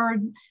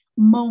hard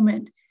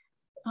moment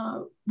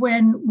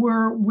when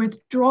we're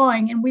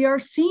withdrawing, and we are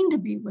seen to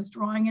be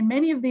withdrawing. And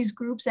many of these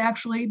groups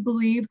actually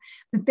believe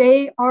that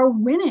they are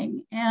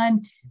winning,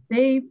 and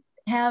they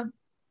have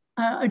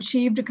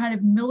achieved a kind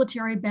of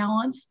military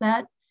balance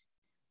that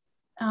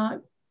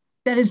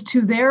is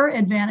to their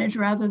advantage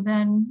rather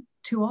than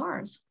to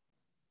ours.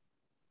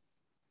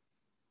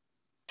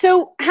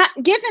 So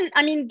given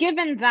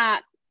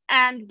that,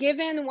 and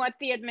given what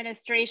the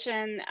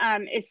administration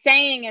is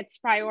saying its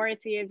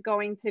priority is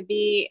going to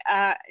be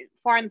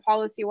foreign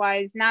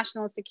policy-wise,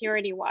 national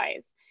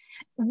security-wise,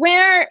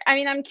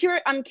 I'm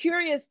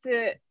curious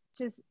to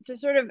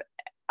sort of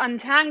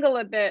untangle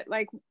a bit,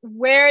 like,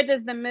 where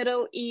does the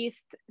Middle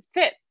East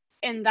fit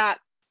in that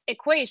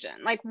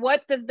equation? Like,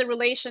 what does the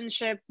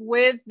relationship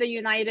with the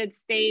United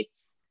States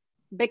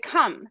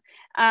become?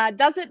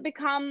 Does it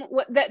become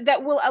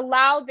that will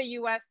allow the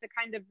U.S. to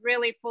kind of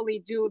really fully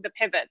do the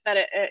pivot that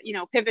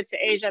pivot to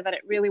Asia that it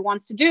really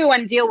wants to do,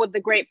 and deal with the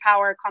great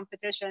power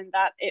competition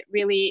that it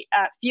really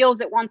feels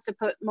it wants to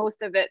put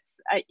most of its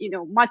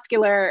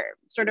muscular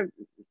sort of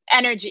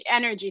energy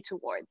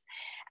towards?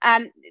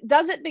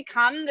 Does it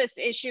become this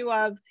issue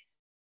of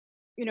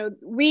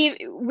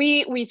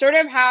we sort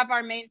of have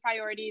our main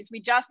priorities. We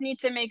just need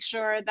to make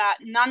sure that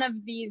none of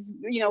these,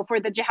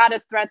 for the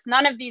jihadist threats,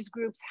 none of these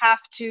groups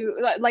have to,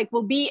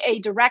 will be a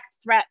direct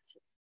threat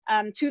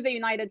to the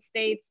United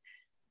States.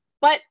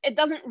 But it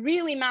doesn't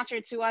really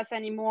matter to us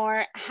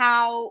anymore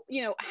how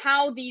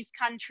these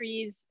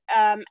countries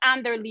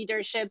and their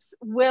leaderships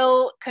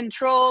will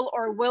control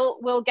or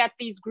will get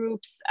these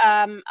groups,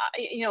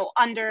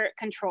 under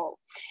control.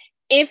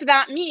 If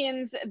that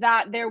means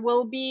that there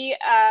will be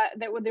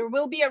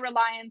a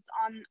reliance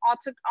on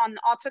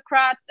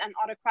autocrats and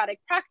autocratic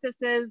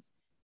practices,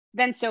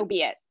 then so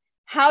be it.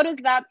 How does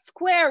that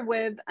square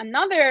with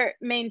another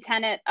main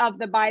tenet of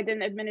the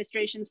Biden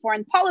administration's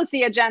foreign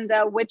policy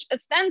agenda, which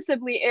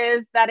ostensibly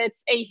is that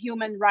it's a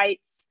human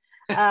rights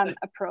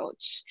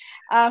approach?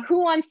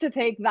 Who wants to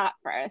take that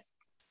first?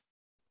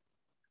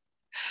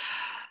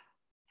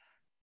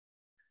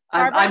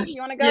 Barbara, you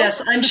want to go? Yes,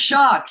 I'm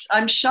shocked.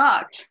 I'm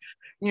shocked.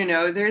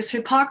 There's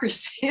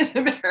hypocrisy in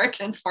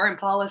American foreign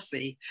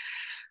policy.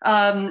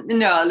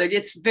 No, look,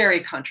 it's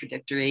very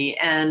contradictory,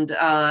 and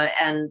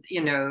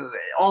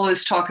all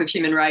this talk of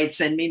human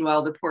rights, and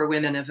meanwhile the poor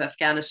women of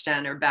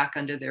Afghanistan are back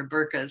under their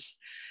burqas.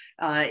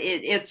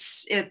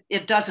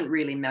 It doesn't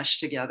really mesh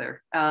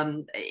together.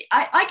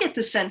 I get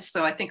the sense,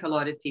 though, I think a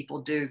lot of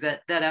people do,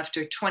 that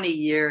after 20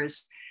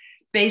 years,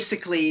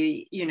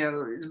 basically,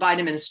 the Biden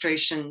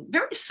administration,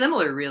 very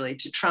similar really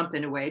to Trump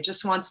in a way,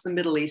 just wants the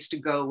Middle East to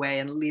go away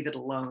and leave it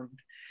alone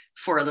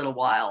for a little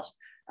while.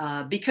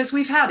 Because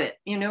we've had it,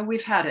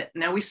 we've had it.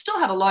 Now, we still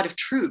have a lot of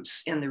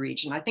troops in the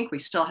region. I think we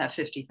still have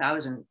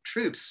 50,000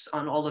 troops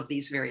on all of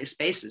these various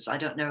bases. I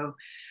don't know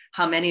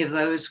how many of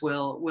those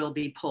will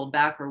be pulled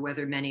back, or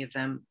whether many of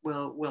them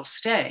will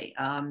stay.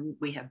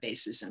 We have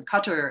bases in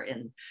Qatar,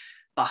 in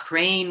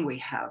Bahrain, we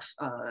have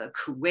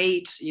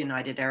Kuwait,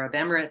 United Arab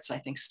Emirates, I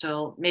think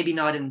still, maybe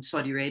not in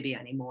Saudi Arabia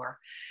anymore.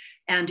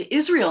 And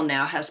Israel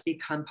now has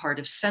become part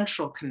of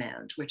Central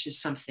Command, which is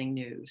something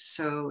new.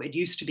 So it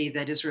used to be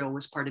that Israel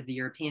was part of the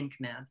European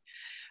Command.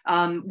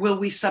 Will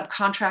we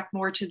subcontract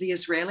more to the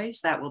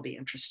Israelis? That will be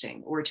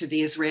interesting. Or to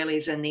the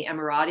Israelis and the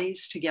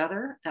Emiratis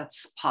together?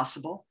 That's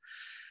possible.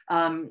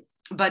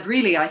 But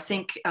really, I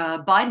think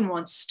Biden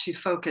wants to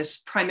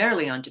focus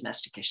primarily on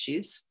domestic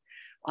issues,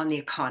 on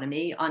the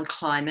economy, on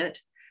climate,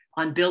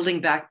 on building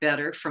back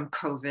better from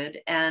COVID.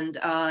 And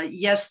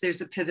yes,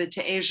 there's a pivot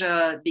to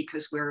Asia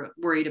because we're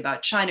worried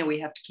about China. We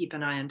have to keep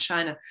an eye on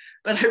China.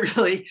 But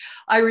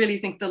I really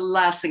think the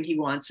last thing he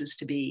wants is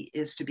to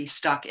be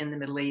stuck in the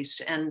Middle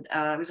East. And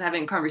I was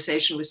having a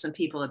conversation with some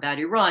people about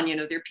Iran. You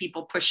know, there are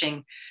people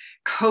pushing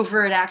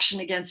covert action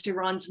against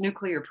Iran's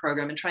nuclear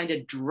program and trying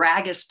to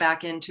drag us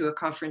back into a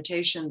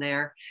confrontation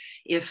there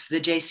if the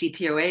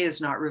JCPOA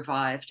is not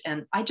revived.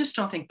 And I just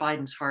don't think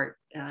Biden's heart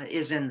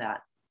is in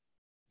that.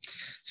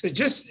 So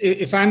just,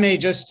 if I may,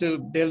 just to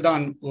build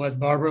on what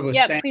Barbara was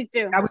saying, please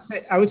do.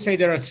 I would say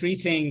there are three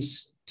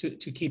things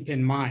to keep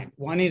in mind.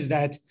 One is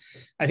that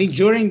I think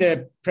during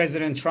the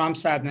President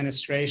Trump's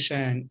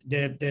administration,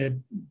 the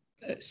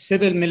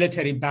civil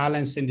military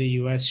balance in the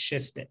US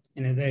shifted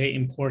in a very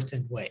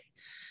important way.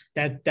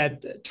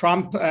 That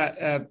Trump,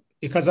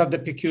 because of the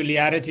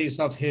peculiarities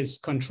of his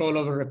control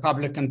over the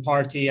Republican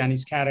Party and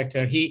his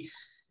character, he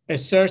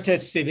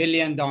asserted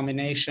civilian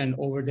domination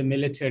over the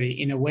military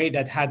in a way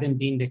that hadn't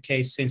been the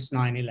case since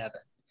 9/11.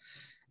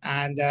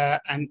 And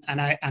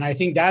I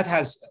think that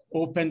has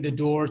opened the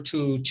door to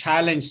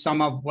challenge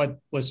some of what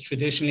was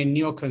traditionally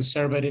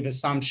neoconservative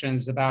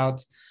assumptions about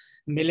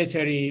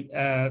military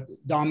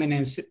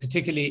dominance,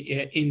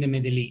 particularly in the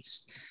Middle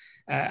East.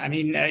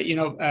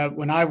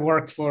 When I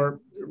worked for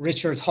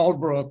Richard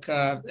Holbrooke,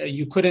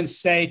 you couldn't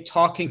say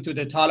talking to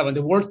the Taliban.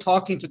 The word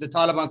talking to the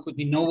Taliban could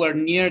be nowhere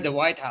near the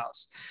White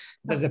House,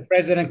 because the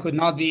president could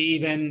not be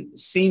even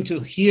seen to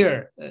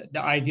hear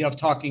the idea of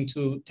talking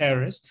to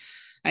terrorists.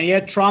 And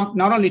yet Trump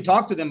not only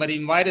talked to them, but he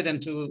invited them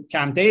to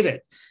Camp David.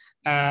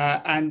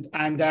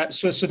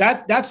 So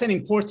that's an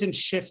important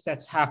shift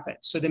that's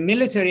happened. So the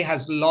military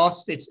has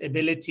lost its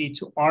ability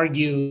to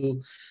argue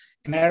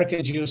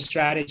American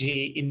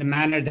geostrategy in the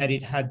manner that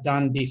it had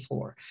done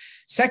before.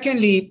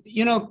 Secondly,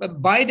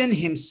 Biden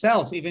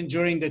himself, even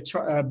during the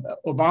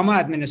Obama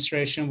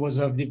administration, was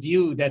of the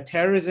view that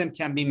terrorism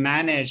can be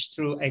managed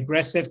through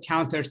aggressive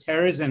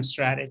counterterrorism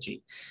strategy,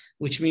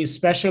 which means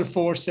special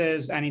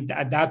forces, and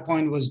at that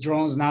point was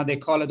drones. Now they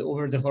call it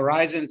over the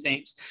horizon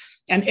things.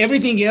 And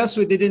everything else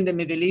we did in the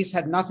Middle East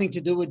had nothing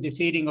to do with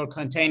defeating or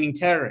containing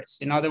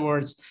terrorists. In other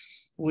words,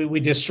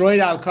 we destroyed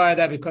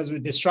Al-Qaeda because we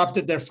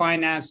disrupted their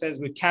finances,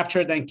 we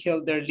captured and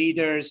killed their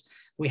leaders,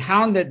 we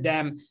hounded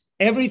them.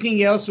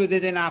 Everything else we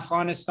did in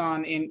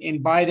Afghanistan,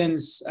 in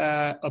Biden's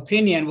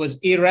opinion, was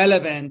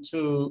irrelevant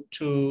to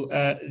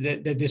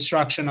the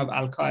destruction of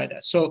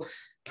Al-Qaeda. So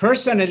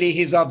personally,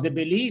 he's of the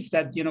belief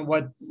that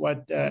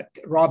what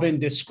Robin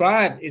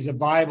described is a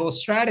viable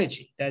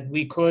strategy, that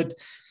we could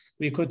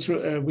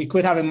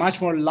have a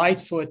much more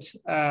lightfoot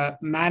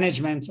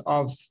management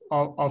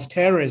of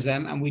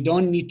terrorism, and we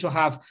don't need to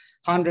have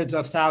hundreds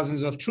of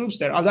thousands of troops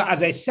there. Although,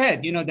 as I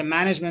said, the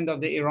management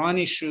of the Iran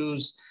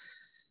issues,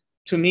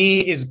 to me,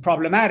 is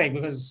problematic,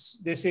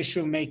 because this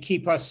issue may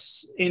keep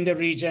us in the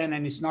region,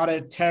 and it's not a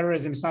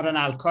terrorism, it's not an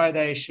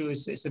Al-Qaeda issue.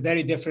 It's a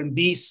very different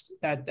beast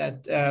that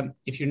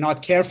if you're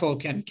not careful,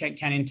 can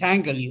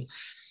entangle you.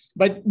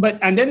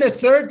 And then the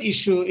third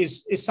issue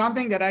is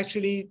something that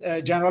actually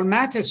General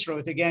Mattis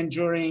wrote again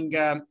during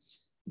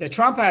the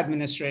Trump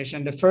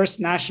administration, the first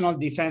national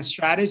defense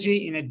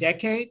strategy in a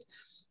decade,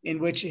 in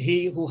which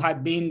he, who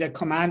had been the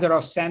commander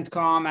of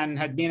CENTCOM and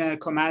had been a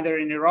commander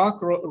in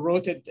Iraq,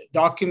 wrote a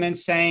document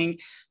saying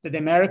that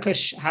America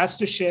has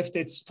to shift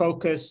its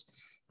focus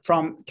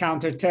from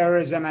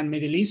counterterrorism and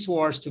Middle East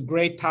wars to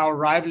great power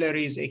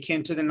rivalries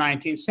akin to the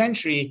 19th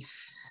century.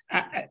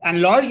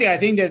 And largely, I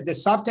think that the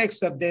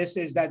subtext of this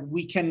is that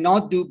we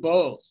cannot do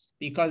both,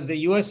 because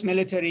the US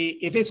military,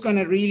 if it's going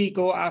to really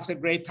go after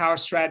great power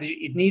strategy,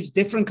 it needs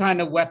different kind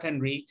of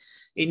weaponry.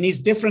 It needs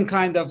different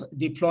kind of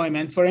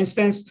deployment. For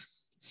instance,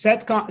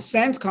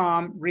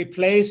 CENTCOM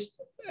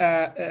replaced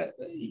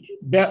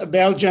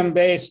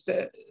Belgium-based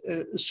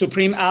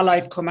Supreme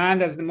Allied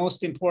Command as the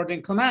most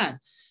important command.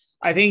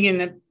 I think in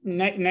the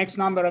next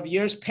number of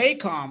years,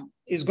 PACOM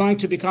is going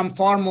to become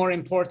far more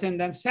important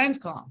than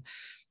CENTCOM.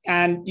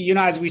 And,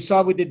 as we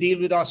saw with the deal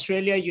with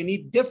Australia, you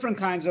need different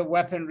kinds of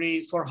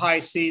weaponry for high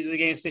seas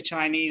against the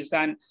Chinese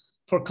than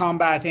for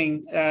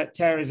combating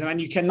terrorism.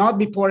 And you cannot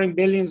be pouring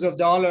billions of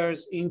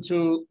dollars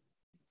into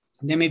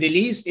the Middle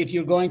East if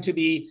you're going to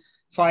be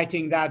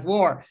fighting that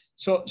war.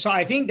 So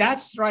I think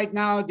that's right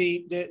now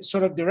the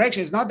sort of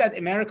direction. It's not that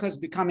America is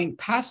becoming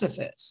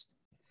pacifist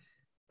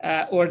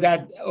or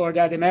that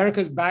America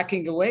is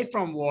backing away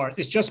from wars.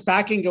 It's just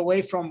backing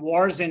away from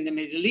wars in the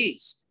Middle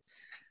East.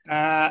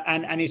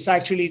 And it's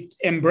actually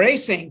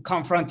embracing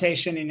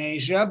confrontation in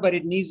Asia, but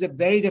it needs a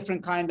very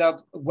different kind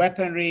of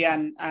weaponry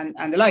and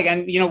the like.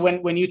 And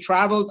when you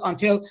traveled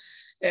until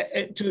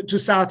to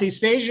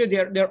Southeast Asia,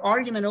 their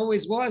argument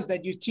always was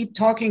that you keep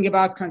talking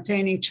about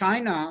containing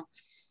China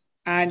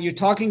and you're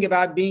talking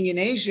about being in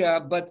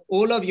Asia, but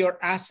all of your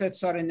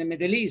assets are in the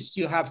Middle East.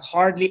 You have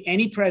hardly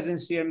any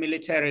presence here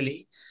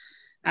militarily.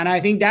 And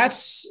I think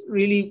that's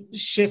really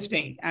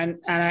shifting. And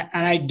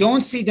I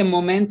don't see the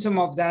momentum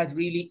of that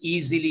really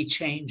easily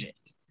changing.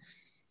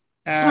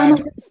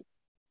 Go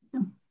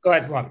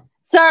ahead, Robin.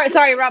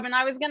 Sorry, Robin.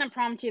 I was going to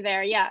prompt you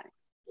there. Yeah.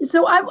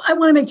 So I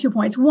want to make 2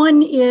 points.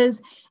 One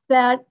is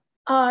that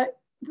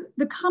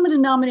the common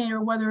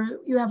denominator, whether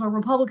you have a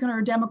Republican or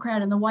a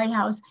Democrat in the White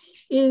House,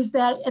 is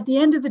that at the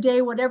end of the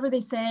day, whatever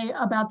they say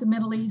about the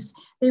Middle East,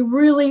 they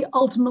really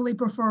ultimately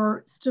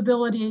prefer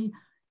stability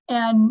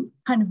and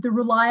kind of the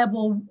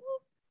reliable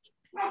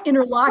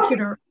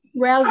interlocutor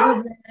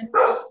rather than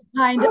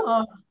kind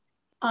of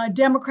a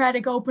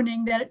democratic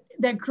opening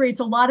that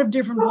creates a lot of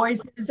different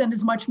voices and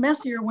is much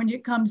messier when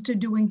it comes to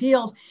doing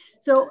deals.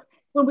 So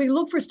when we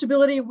look for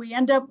stability, we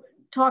end up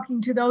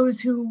talking to those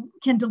who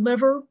can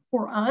deliver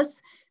for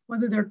us,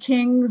 whether they're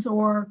kings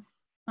or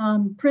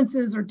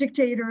princes or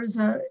dictators.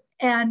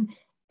 And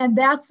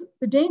that's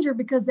the danger,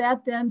 because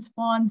that then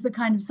spawns the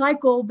kind of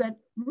cycle that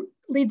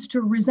leads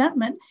to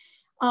resentment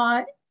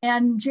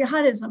and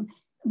jihadism.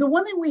 The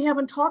one thing we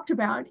haven't talked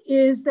about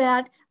is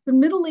that the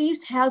Middle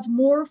East has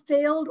more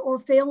failed or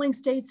failing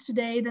states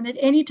today than at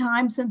any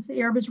time since the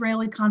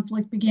Arab-Israeli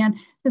conflict began,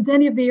 since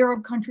any of the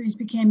Arab countries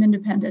became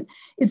independent.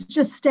 It's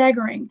just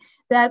staggering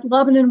that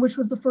Lebanon, which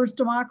was the first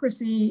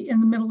democracy in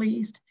the Middle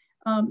East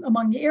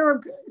among the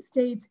Arab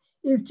states,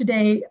 is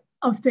today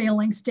a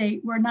failing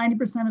state where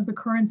 90% of the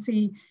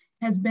currency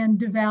has been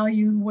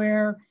devalued,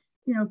 where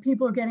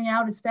people are getting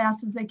out as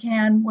fast as they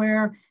can,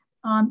 where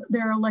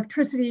there are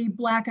electricity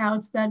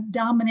blackouts that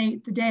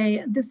dominate the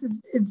day.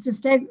 It's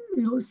just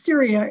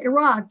Syria,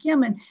 Iraq,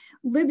 Yemen,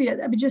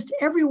 Libya. I mean, just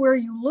everywhere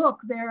you look,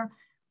 there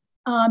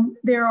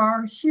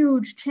are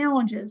huge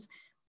challenges.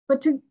 But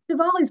to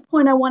Diwali's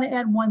point, I want to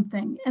add one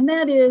thing, and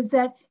that is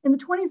that in the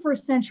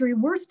 21st century,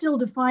 we're still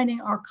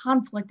defining our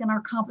conflict and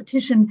our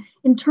competition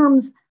in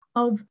terms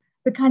of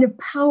the kind of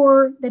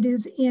power that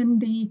is in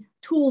the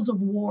tools of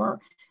war,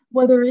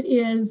 whether it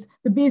is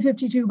the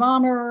B-52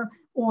 bomber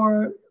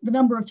or the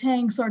number of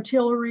tanks,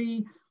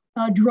 artillery,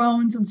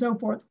 drones, and so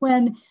forth,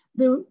 when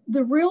the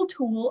real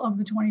tool of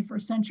the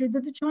 21st century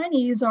that the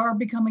Chinese are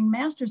becoming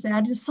masters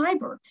at is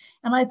cyber.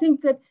 And I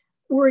think that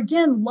we're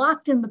again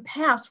locked in the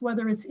past,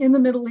 whether it's in the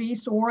Middle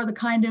East or the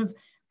kind of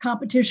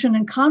competition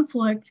and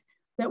conflict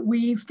that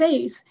we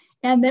face,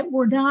 and that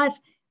we're not,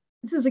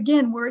 this is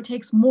again where it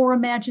takes more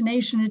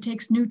imagination, it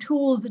takes new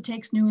tools, it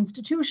takes new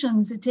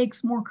institutions, it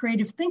takes more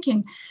creative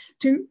thinking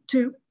to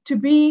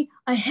be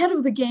ahead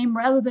of the game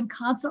rather than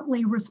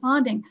constantly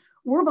responding.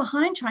 We're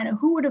behind China.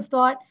 Who would have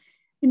thought,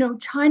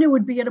 China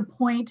would be at a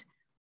point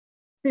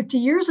 50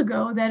 years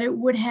ago that it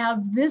would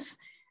have this,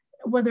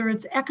 whether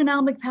it's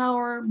economic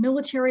power,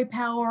 military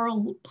power,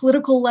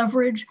 political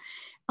leverage,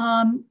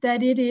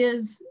 that it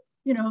is,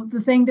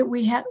 the thing that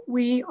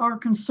we are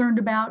concerned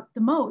about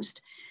the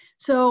most.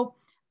 So,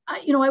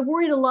 I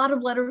worried a lot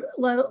of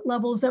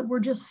levels that were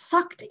just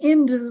sucked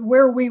into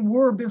where we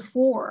were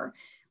before,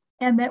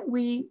 and that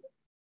we,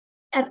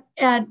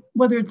 at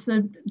whether it's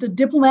the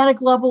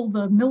diplomatic level,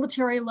 the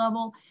military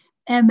level,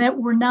 and that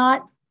we're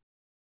not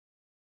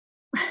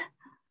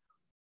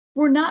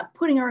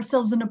putting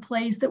ourselves in a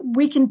place that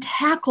we can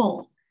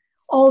tackle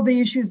all the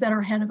issues that are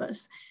ahead of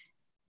us.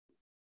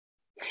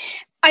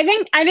 I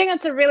think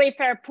that's a really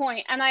fair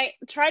point. And I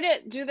try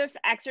to do this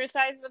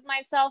exercise with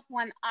myself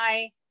when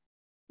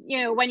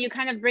when you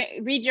kind of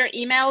read your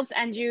emails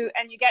and you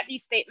get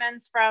these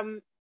statements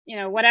from,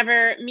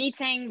 whatever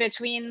meeting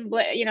between,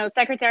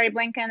 Secretary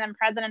Blinken and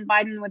President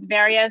Biden with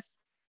various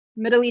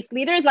Middle East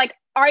leaders, like,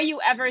 are you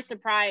ever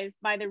surprised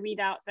by the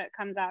readout that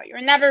comes out?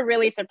 You're never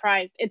really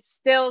surprised. It's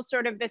still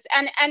sort of this,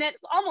 and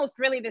it's almost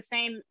really the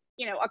same,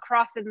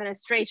 across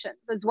administrations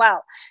as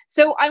well.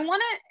 So I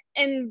want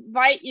to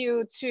invite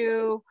you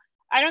to,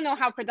 I don't know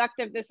how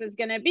productive this is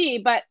going to be,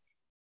 but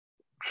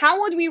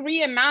how would we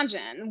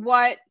reimagine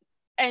what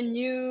a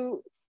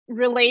new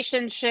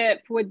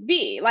relationship would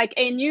be, like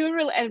a new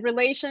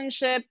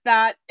relationship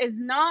that is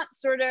not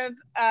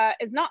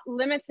is not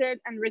limited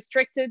and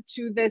restricted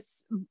to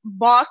this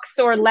box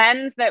or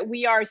lens that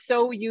we are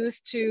so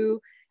used to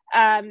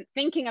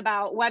thinking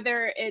about,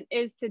 whether it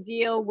is to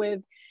deal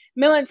with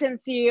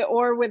militancy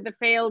or with the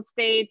failed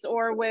states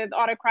or with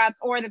autocrats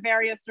or the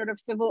various sort of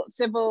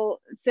civil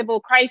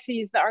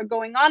crises that are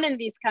going on in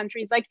these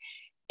countries. Like,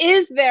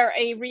 is there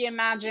a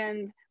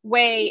reimagined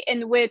way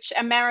in which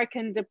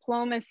American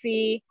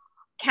diplomacy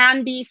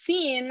can be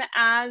seen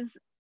as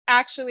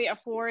actually a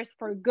force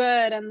for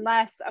good and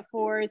less a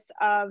force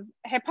of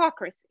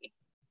hypocrisy?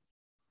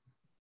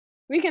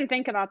 We can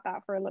think about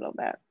that for a little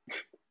bit.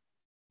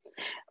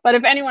 But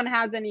if anyone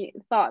has any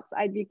thoughts,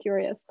 I'd be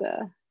curious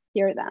to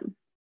hear them.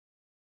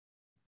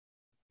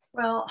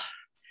 Well,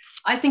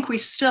 I think we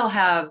still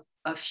have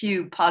a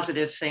few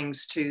positive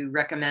things to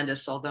recommend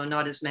us, although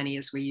not as many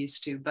as we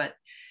used to. But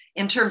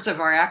in terms of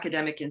our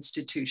academic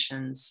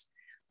institutions,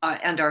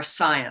 our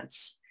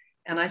science.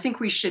 And I think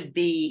we should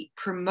be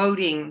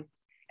promoting,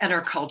 and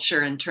our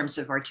culture in terms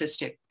of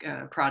artistic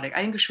product.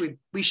 I think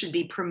we should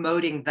be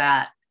promoting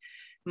that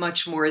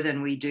much more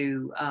than we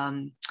do.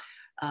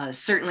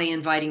 Certainly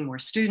inviting more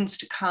students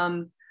to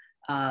come.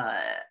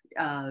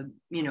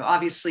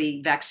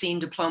 Obviously vaccine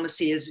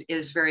diplomacy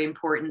is very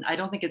important. I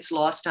don't think it's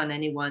lost on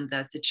anyone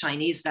that the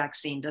Chinese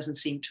vaccine doesn't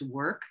seem to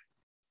work.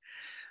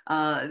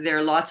 There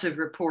are lots of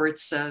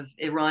reports of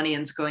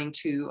Iranians going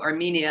to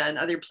Armenia and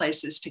other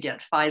places to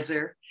get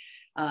Pfizer.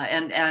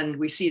 And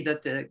we see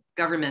that the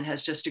government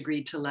has just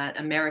agreed to let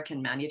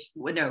American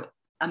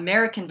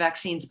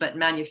vaccines, but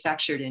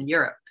manufactured in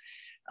Europe,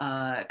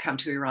 come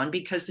to Iran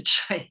because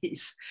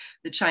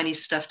the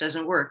Chinese stuff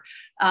doesn't work.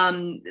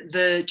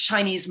 The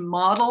Chinese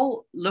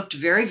model looked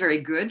very, very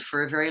good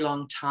for a very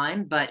long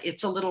time, but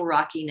it's a little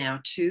rocky now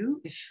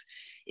too.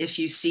 If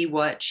you see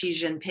what Xi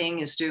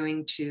Jinping is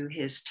doing to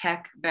his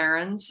tech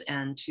barons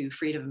and to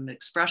freedom of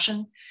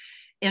expression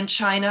in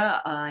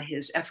China,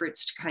 his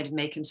efforts to kind of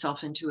make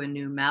himself into a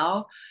new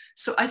Mao.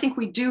 So I think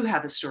we do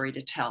have a story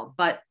to tell,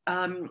 but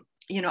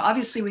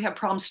obviously we have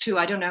problems too.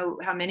 I don't know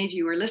how many of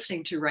you were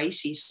listening to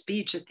Raisi's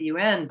speech at the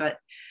UN, but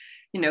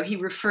he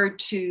referred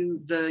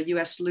to the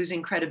US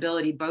losing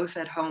credibility both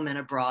at home and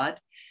abroad.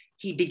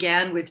 He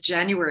began with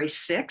January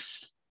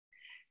 6th,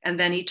 and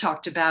then he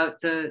talked about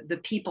the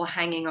people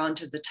hanging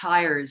onto the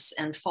tires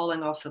and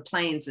falling off the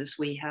planes as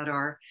we had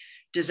our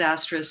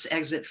disastrous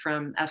exit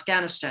from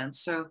Afghanistan.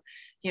 So,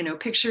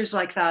 pictures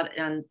like that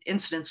and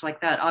incidents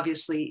like that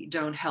obviously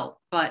don't help.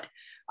 But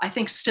I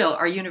think still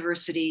our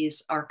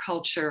universities, our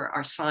culture,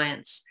 our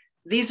science,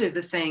 these are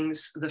the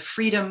things, the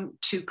freedom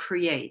to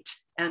create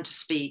and to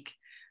speak,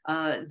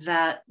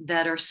 that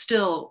are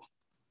still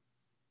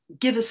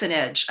give us an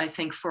edge, I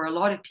think, for a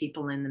lot of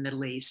people in the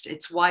Middle East.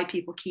 It's why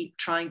people keep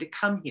trying to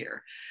come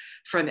here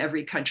from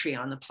every country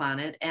on the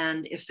planet.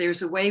 And if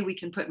there's a way we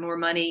can put more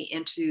money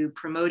into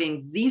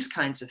promoting these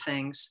kinds of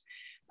things,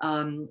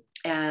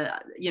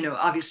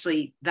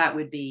 obviously that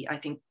would be, I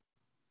think,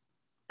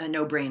 a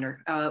no-brainer.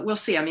 We'll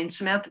see. I mean,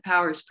 Samantha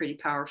Power is pretty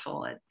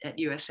powerful at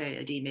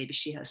USAID. Maybe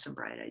she has some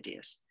bright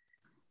ideas.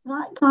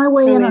 Can I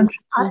weigh in on?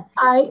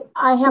 I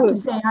have to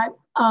say,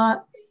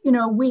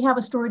 we have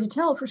a story to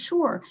tell for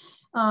sure.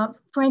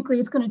 Frankly,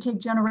 it's going to take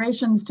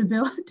generations to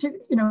build,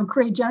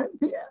 create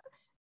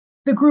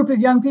the group of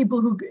young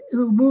people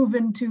who move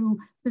into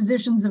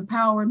positions of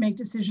power and make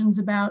decisions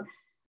about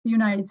the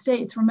United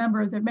States.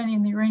 Remember that many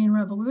in the Iranian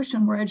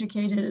Revolution were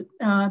educated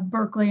at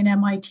Berkeley and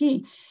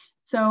MIT.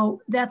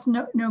 So that's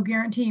no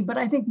guarantee. But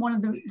I think one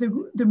of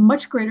the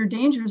much greater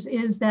dangers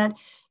is that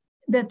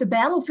the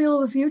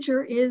battlefield of the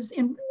future is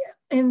in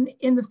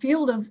the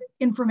field of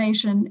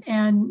information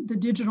and the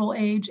digital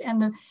age.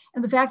 And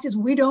the fact is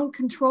we don't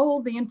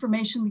control the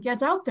information that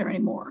gets out there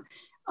anymore.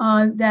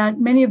 That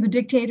many of the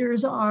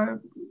dictators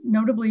are,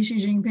 notably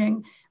Xi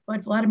Jinping,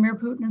 but Vladimir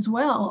Putin as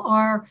well,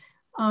 are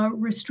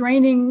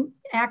restraining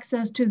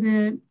access to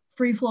the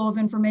free flow of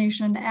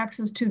information,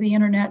 access to the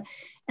internet.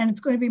 And it's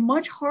going to be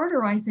much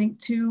harder, I think,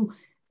 to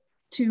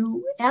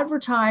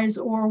advertise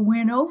or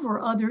win over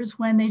others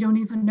when they don't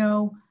even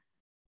know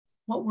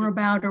what we're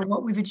about or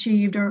what we've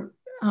achieved or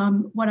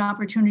what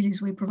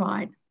opportunities we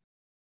provide.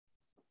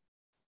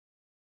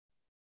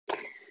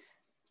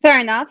 Fair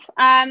enough.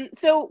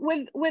 So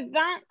with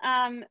that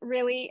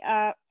really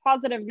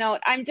positive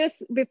note,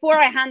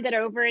 before I hand it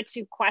over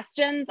to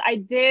questions, I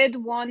did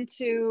want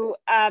to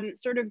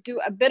sort of do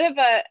a bit of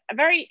a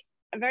very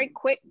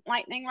quick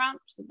lightning round.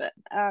 Just a bit,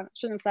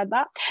 shouldn't have said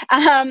that.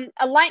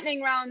 A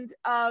lightning round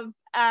of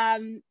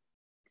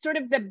sort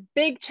of the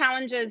big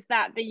challenges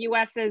that the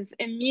U.S. is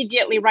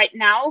immediately right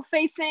now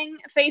facing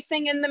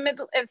in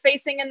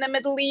the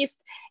Middle East.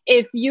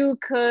 If you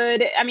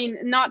could, I mean,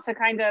 not to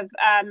kind of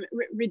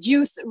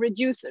reduce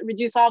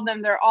all of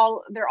them, they're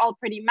all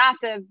pretty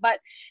massive. But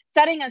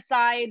setting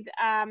aside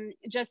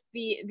just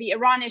the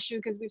Iran issue,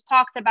 because we've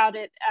talked about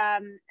it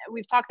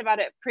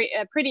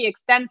pretty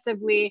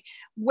extensively.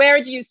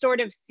 Where do you sort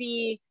of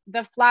see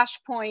the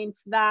flashpoints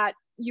that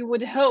you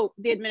would hope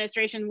the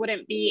administration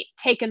wouldn't be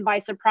taken by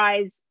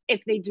surprise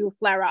if they do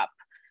flare up?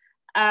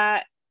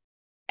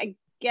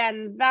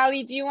 Again,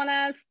 Vali, do you want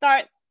to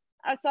start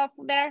us off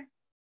there?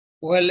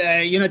 Well,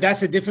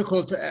 that's a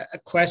difficult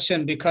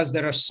question because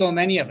there are so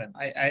many of them.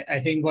 I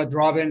think what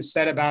Robin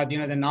said about,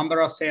 the number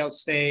of failed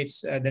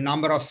states, the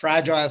number of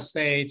fragile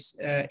states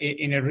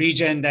in a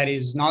region that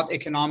is not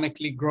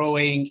economically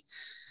growing,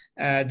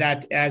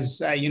 that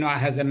has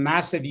a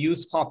massive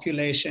youth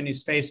population,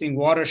 is facing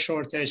water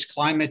shortage,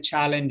 climate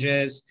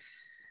challenges.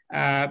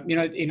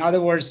 In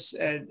other words,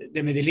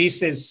 the Middle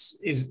East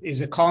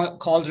is a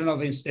cauldron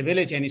of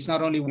instability, and it's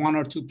not only one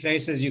or two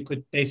places you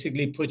could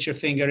basically put your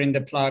finger in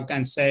the plug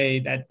and say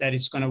that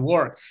it's going to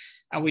work.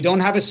 And we don't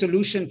have a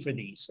solution for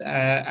these.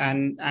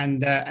 And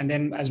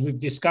then, as we've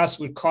discussed,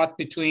 we're caught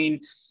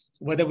between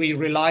whether we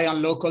rely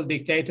on local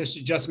dictators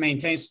to just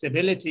maintain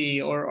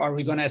stability, or are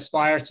we going to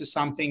aspire to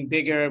something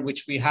bigger,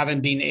 which we haven't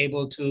been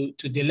able to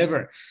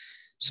deliver.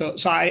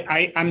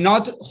 I'm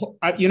not,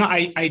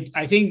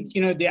 I think,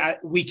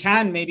 we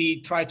can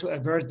maybe try to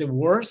avert the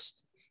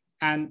worst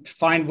and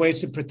find ways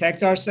to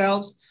protect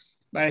ourselves.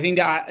 But I think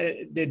that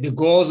the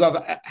goals of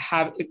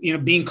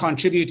being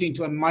contributing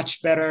to a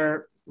much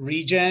better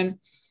region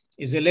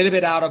is a little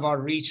bit out of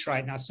our reach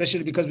right now,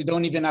 especially because we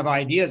don't even have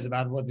ideas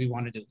about what we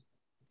want to do.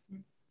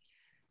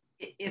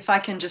 If I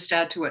can just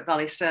add to what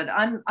Vali said,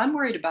 I'm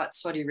worried about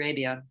Saudi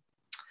Arabia.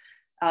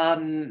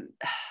 I've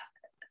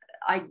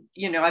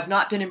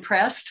not been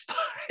impressed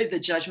by the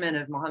judgment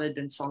of Mohammed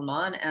bin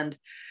Salman, and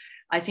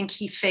I think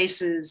he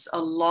faces a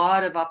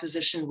lot of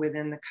opposition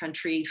within the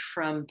country,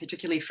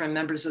 particularly from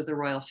members of the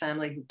royal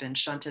family who've been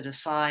shunted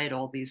aside,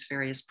 all these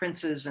various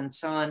princes and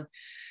so on.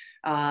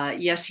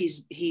 Yes,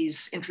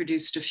 he's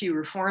introduced a few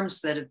reforms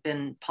that have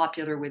been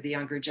popular with the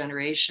younger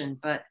generation,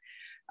 but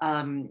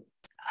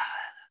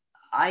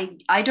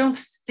I don't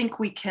think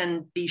we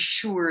can be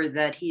sure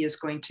that he is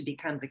going to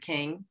become the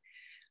king.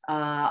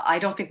 I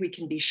don't think we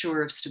can be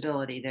sure of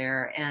stability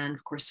there. And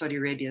of course, Saudi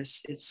Arabia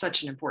is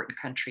such an important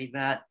country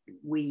that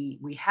we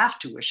have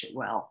to wish it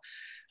well,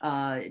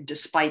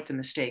 despite the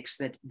mistakes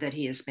that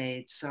he has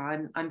made. So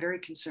I'm very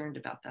concerned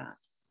about that.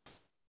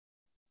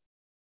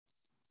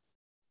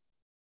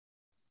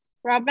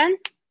 Robin?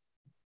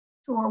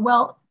 Sure.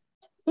 Well,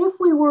 if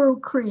we were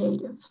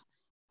creative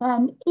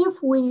and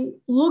if we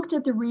looked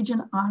at the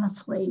region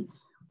honestly,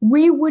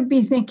 we would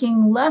be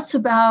thinking less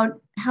about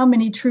how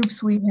many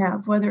troops we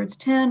have, whether it's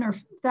 10 or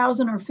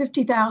 1,000 or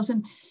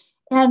 50,000,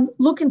 and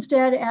look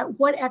instead at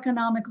what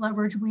economic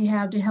leverage we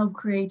have to help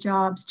create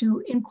jobs,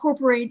 to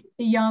incorporate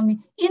the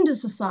young into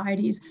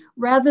societies,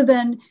 rather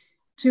than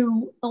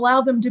to allow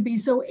them to be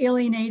so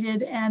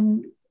alienated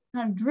and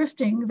kind of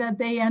drifting that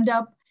they end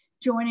up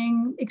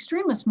joining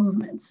extremist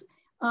movements.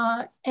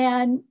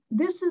 And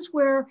this is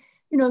where,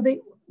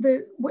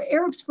 the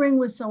Arab Spring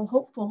was so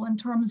hopeful in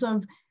terms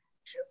of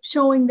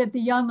showing that the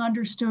young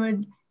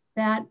understood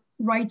that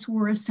rights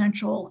were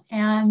essential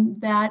and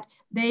that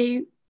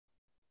they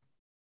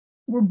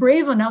were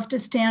brave enough to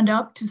stand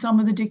up to some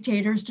of the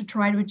dictators to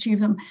try to achieve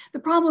them. The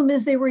problem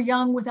is they were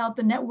young without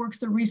the networks,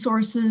 the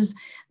resources,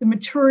 the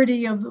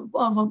maturity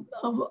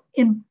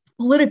in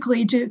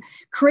politically to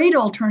create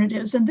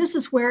alternatives. And this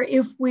is where,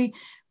 if we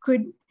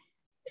could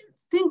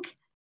think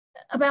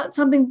about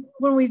something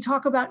when we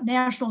talk about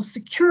national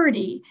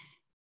security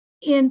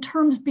in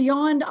terms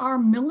beyond our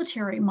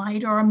military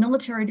might or our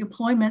military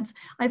deployments,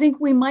 I think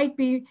we might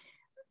be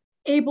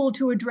able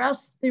to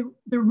address the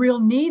real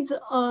needs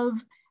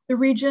of the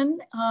region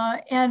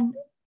and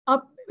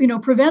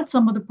prevent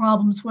some of the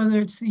problems, whether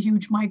it's the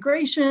huge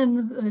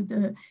migrations,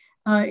 the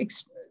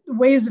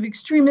waves of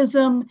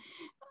extremism,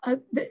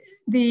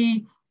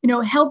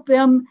 help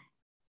them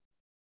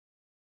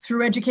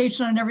through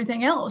education and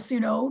everything else,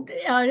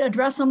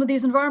 address some of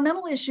these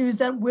environmental issues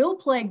that will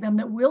plague them,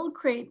 that will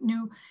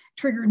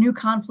trigger new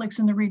conflicts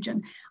in the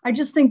region. I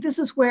just think this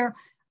is where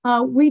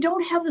we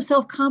don't have the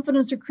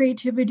self-confidence or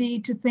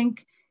creativity to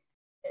think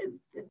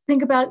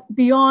about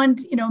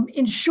beyond,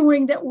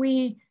 ensuring that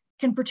we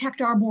can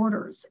protect our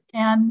borders.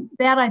 And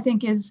that, I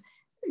think, is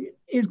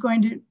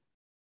going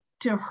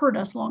to hurt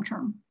us long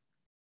term.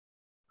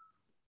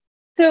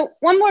 So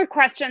one more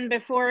question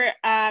before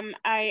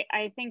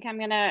I think I'm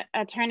going to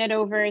turn it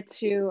over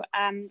to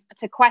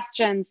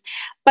questions.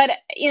 But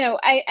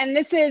and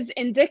this is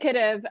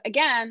indicative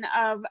again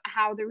of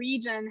how the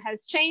region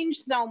has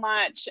changed so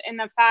much, in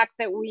the fact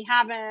that we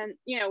haven't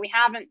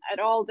at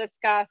all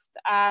discussed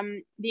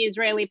the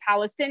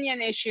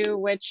Israeli-Palestinian issue,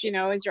 which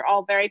as you're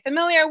all very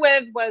familiar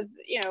with, was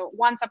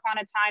once upon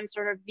a time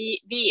sort of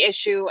the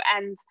issue,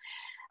 and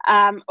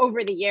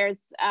over the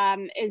years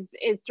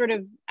is sort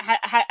of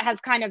has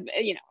kind of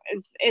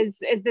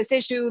is this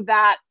issue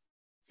that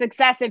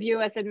successive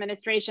U.S.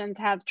 administrations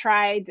have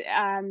tried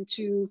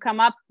to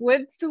come up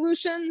with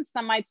solutions.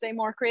 Some might say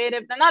more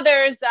creative than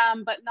others,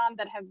 but none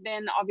that have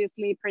been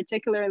obviously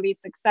particularly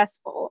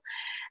successful.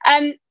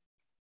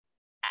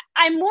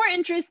 I'm more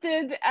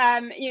interested,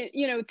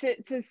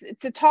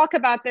 to talk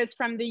about this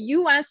from the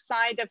U.S.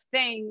 side of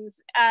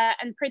things,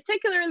 and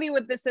particularly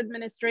with this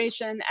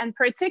administration, and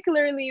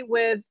particularly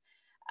with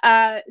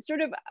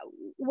sort of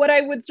what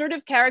I would sort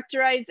of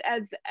characterize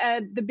as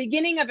the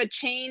beginning of a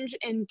change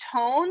in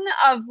tone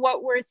of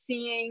what we're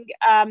seeing,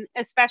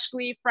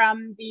 especially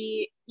from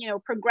the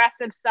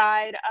progressive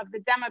side of the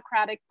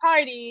Democratic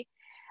Party,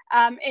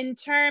 in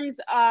terms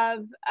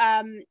of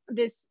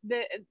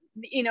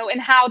and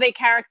how they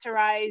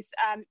characterize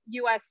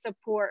U.S.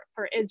 support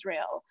for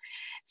Israel.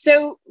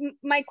 So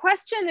my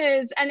question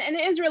is, and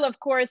Israel, of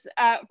course,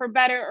 for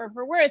better or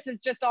for worse,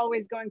 is just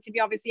always going to be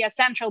obviously a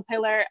central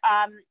pillar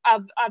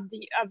of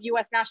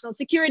U.S. national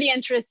security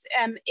interests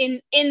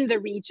in the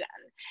region.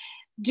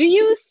 Do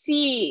you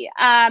see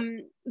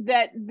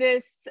that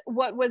this,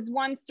 what was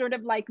once sort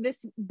of like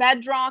this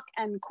bedrock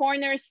and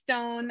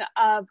cornerstone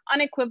of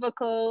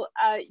unequivocal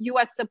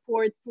U.S.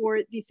 support for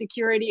the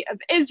security of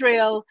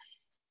Israel,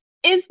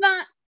 is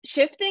that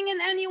shifting in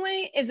any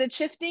way? Is it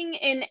shifting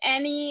in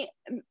any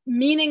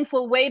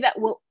meaningful way that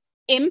will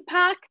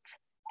impact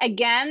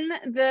again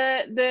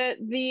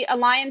the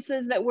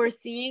alliances that we're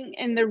seeing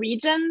in the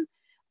region,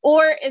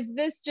 or is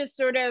this just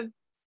sort of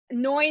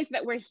noise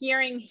that we're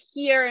hearing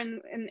here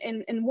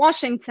in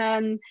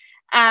Washington,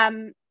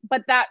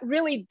 but that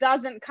really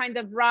doesn't kind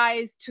of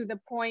rise to the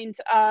point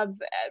of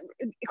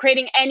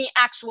creating any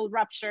actual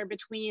rupture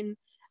between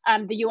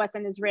the U.S.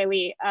 and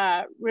Israeli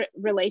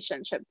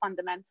relationship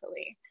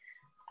fundamentally?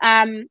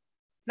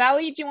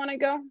 Vali, do you want to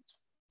go?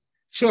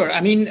 Sure.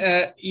 I mean,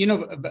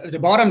 the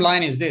bottom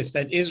line is this,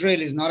 that Israel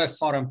is not a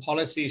foreign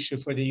policy issue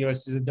for the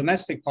US, it's a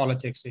domestic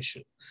politics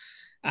issue.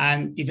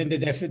 And even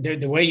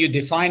the way you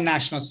define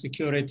national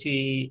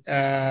security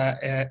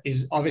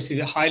is obviously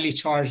highly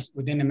charged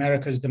within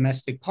America's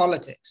domestic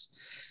politics.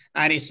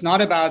 And it's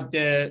not about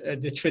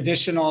the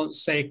traditional,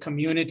 say,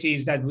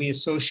 communities that we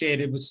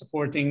associated with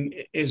supporting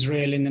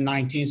Israel in the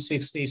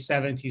 1960s,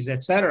 70s,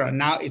 et cetera.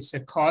 Now it's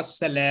a cause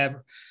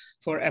célèbre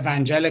for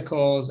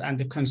evangelicals and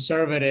the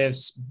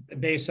conservatives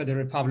based on the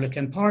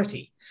Republican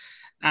Party.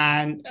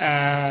 And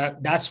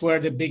that's where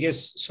the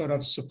biggest sort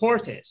of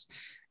support is.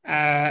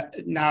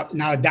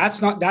 Now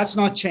that's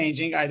not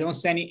changing. I don't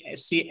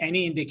see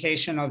any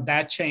indication of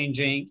that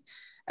changing.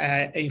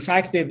 In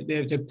fact,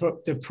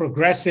 the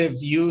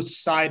progressive youth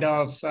side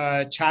of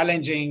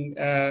challenging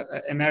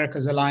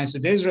America's alliance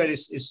with Israel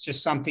is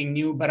just something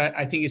new, but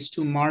I think it's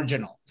too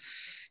marginal.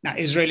 Now,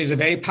 Israel is a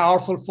very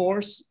powerful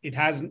force. It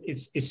has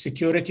its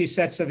security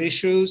sets of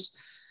issues.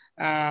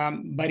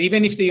 But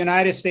even if the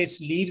United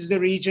States leaves the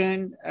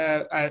region,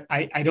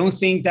 I don't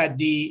think that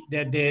the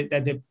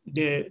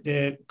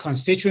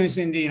constituents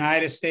in the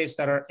United States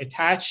that are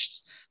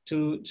attached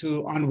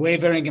to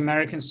unwavering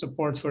American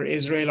support for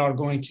Israel are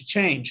going to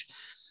change.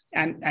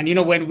 And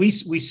when we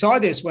saw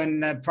this,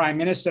 when Prime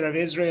Minister of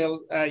Israel,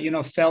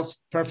 felt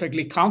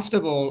perfectly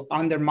comfortable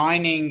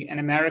undermining an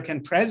American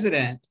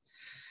president,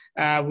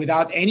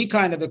 without any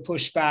kind of a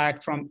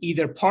pushback from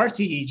either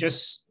party, he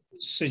just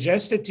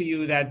suggested to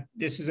you that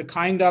this is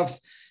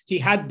he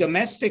had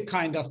domestic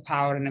kind of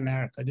power in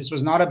America. This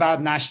was not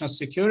about national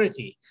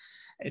security.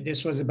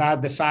 This was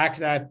about the fact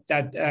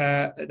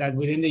that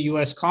within the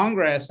US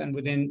Congress and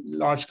within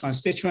large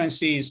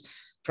constituencies,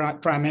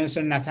 Prime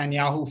Minister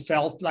Netanyahu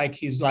felt like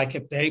he's like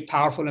a very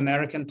powerful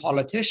American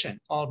politician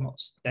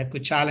almost that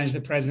could challenge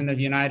the President of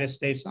the United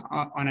States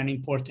on an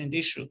important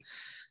issue.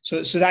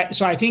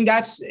 So I think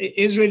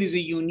Israel is a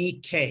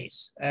unique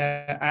case.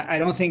 I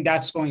don't think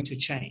that's going to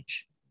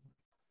change.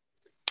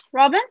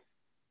 Robin,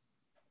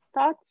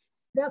 thoughts?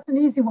 That's an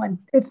easy one.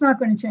 It's not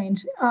going to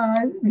change.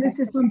 This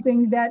is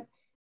something that,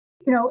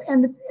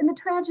 and the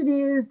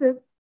tragedy is that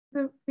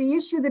the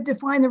issue that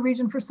defined the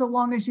region for so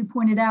long, as you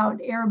pointed out,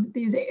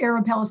 these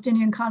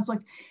Arab-Palestinian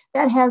conflict,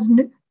 that has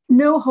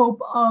no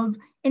hope of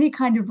any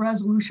kind of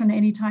resolution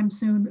anytime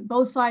soon.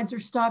 Both sides are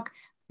stuck.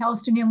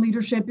 Palestinian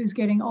leadership is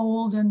getting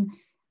old, and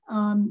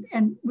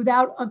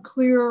without a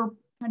clear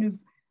kind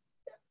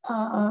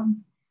of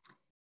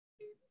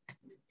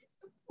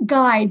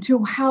guide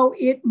to how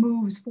it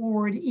moves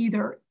forward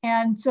either.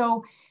 And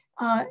so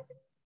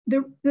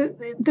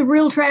the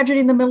real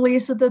tragedy in the Middle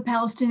East is that the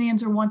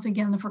Palestinians are once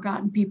again the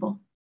forgotten people.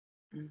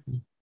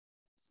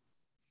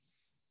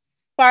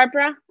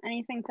 Barbara,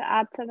 anything to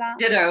add to that?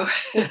 Ditto.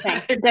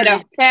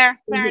 Ditto. Fair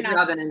enough.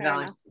 Robin and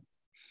Vali.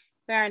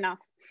 Fair enough.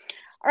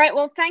 All right,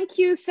 well, thank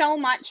you so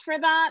much for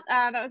that.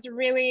 That was a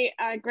really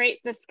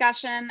great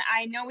discussion.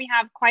 I know we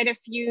have quite a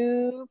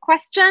few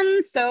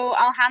questions, so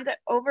I'll hand it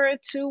over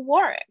to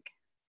Warwick.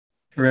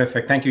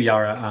 Terrific. Thank you,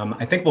 Yara.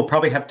 I think we'll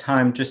probably have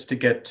time just to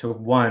get to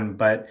one,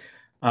 but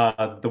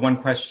the one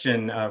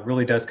question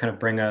really does kind of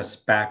bring us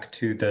back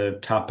to the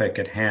topic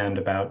at hand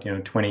about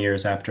 20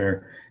 years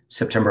after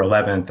September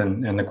 11th.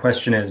 And the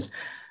question is,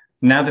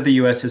 now that the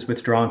US has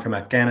withdrawn from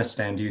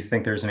Afghanistan, do you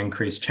think there's an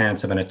increased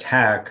chance of an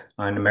attack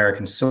on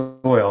American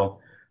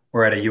soil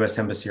or at a US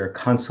embassy or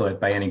consulate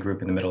by any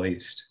group in the Middle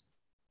East?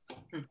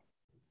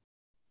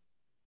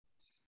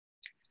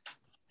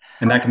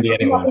 And that can be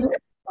anyone.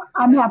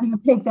 I'm happy to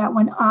take that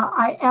one.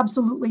 I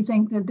absolutely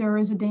think that there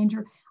is a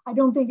danger. I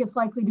don't think it's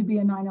likely to be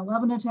a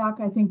 9/11 attack.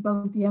 I think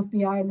both the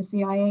FBI and the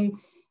CIA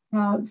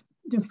have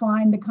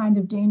defined the kind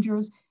of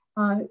dangers.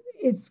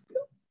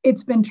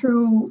 It's been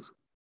true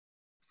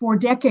for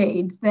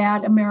decades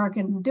that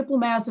American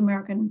diplomats,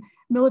 American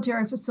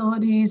military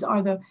facilities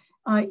are the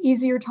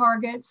easier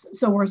targets.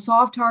 So we're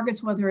soft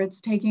targets, whether it's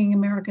taking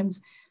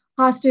Americans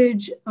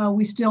hostage.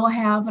 We still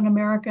have an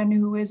American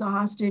who is a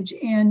hostage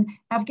in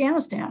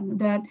Afghanistan.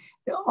 That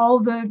all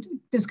the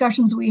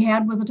discussions we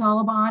had with the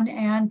Taliban,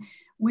 and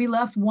we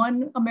left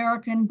one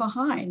American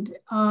behind.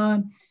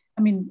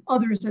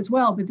 Others as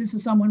well, but this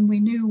is someone we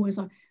knew was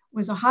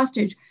a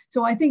hostage.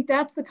 So I think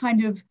that's the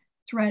kind of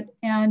threat,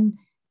 and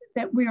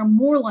that we are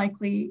more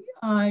likely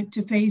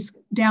to face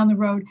down the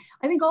road.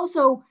 I think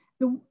also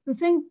the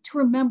thing to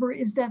remember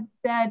is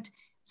that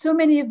so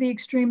many of the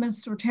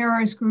extremists or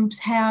terrorist groups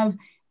have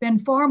been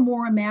far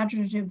more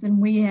imaginative than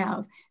we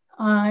have.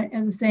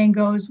 As the saying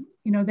goes,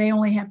 they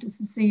only have to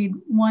succeed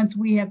once,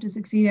 we have to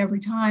succeed every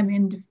time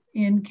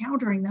in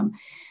countering them.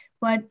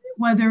 But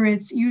whether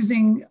it's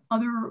using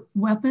other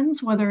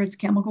weapons, whether it's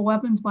chemical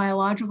weapons,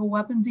 biological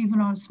weapons,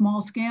 even on a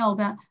small scale,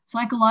 that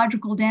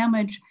psychological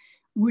damage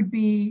would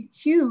be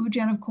huge.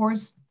 And of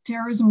course,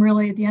 terrorism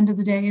really at the end of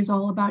the day is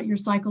all about your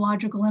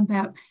psychological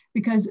impact,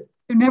 because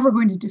they're never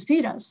going to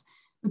defeat us,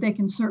 but they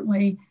can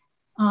certainly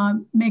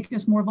make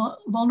us more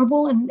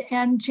vulnerable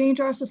and change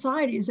our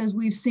societies, as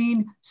we've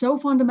seen so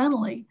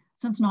fundamentally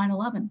since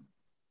 9/11.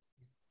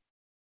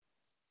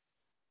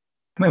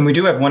 And we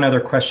do have one other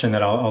question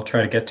that I'll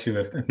try to get to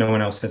if no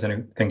one else has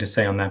anything to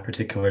say on that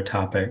particular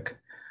topic.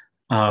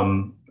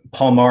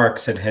 Paul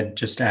Marks had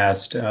just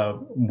asked,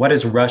 what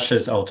is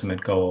Russia's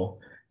ultimate goal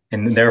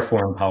in their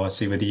foreign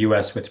policy with the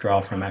US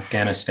withdrawal from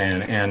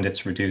Afghanistan and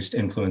its reduced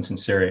influence in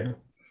Syria?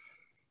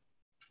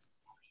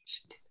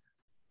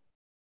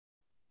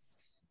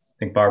 I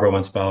think Barbara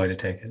wants Vali to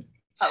take it.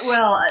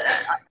 Well,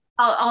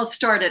 I'll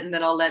start it and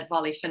then I'll let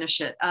Vali finish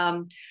it.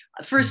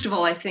 First of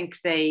all, I think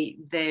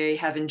they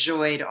have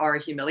enjoyed our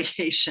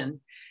humiliation,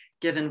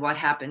 given what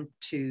happened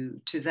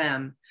to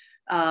them.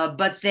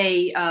 But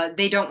they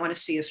don't want to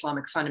see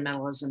Islamic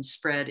fundamentalism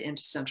spread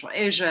into Central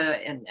Asia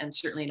and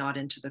certainly not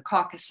into the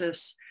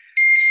Caucasus.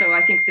 So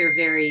I think they're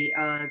very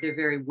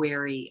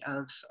wary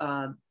of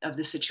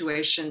the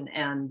situation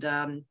and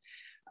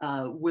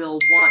will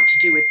want to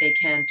do what they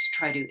can to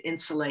try to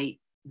insulate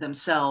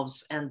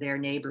themselves and their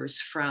neighbors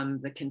from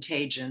the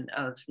contagion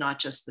of not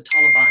just the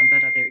Taliban,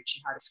 but other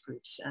jihadist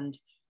groups. And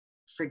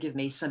forgive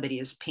me, somebody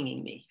is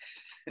pinging me.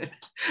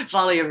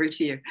 Vali, over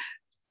to you.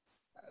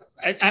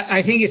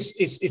 I think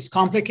it's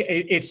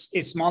complicated.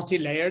 It's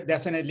multi-layered.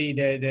 Definitely,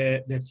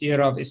 the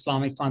fear of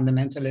Islamic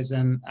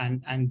fundamentalism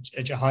and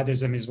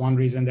jihadism is one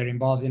reason they're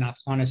involved in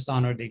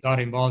Afghanistan, or they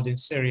got involved in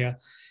Syria.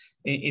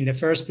 In the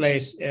first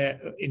place,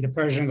 in the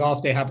Persian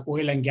Gulf, they have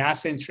oil and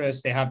gas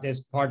interests. They have this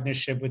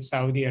partnership with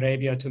Saudi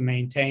Arabia to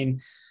maintain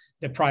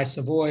the price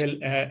of oil.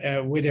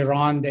 With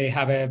Iran, they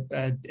have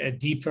a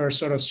deeper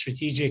sort of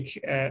strategic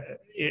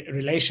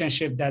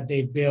relationship that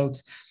they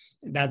built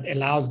that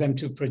allows them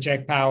to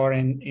project power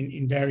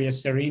in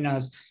various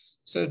arenas.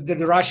 So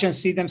the Russians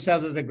see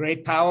themselves as a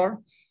great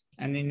power.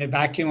 And in the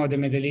vacuum of the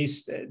Middle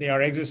East, they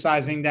are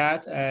exercising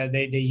that.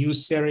 They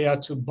use Syria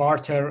to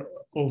barter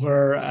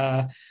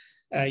over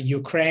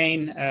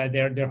Ukraine.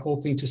 They're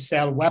hoping to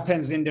sell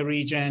weapons in the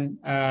region.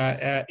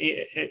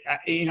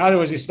 In other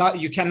words, it's not,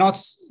 you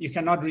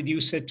cannot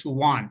reduce it to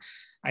one.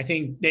 I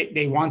think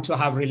they want to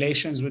have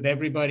relations with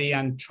everybody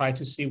and try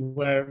to see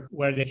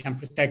where they can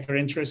protect their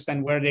interests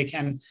and where they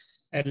can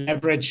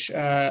leverage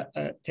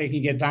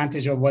taking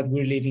advantage of what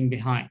we're leaving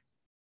behind.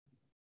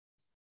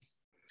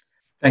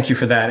 Thank you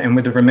for that. And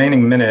with the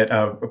remaining minute,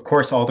 of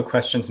course, all the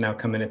questions now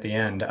come in at the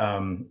end.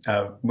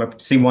 We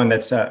see one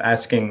that's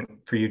asking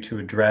for you to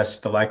address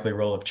the likely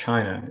role of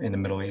China in the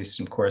Middle East.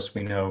 And of course,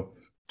 we know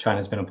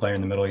China's been a player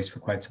in the Middle East for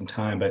quite some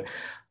time. But,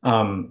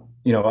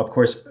 of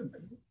course,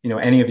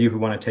 any of you who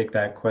want to take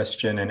that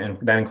question, and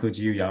that includes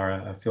you,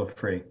 Yara, feel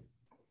free.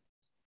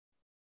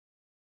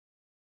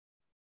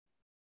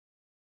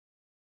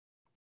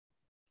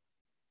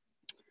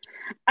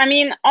 I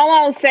mean, all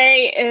I'll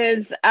say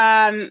is,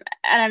 and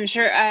I'm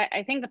sure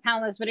I think the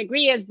panelists would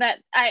agree, is that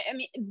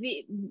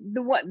the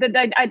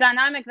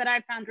dynamic that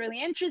I found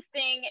really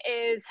interesting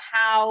is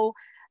how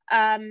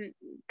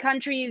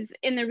countries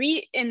in the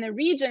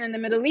region, in the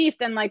Middle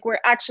East, and like we're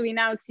actually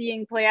now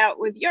seeing play out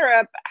with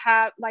Europe,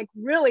 have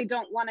really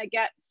don't want to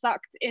get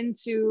sucked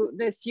into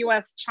this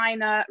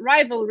US-China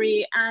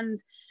rivalry,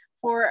 and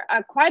for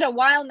quite a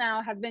while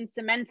now have been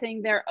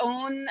cementing their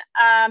own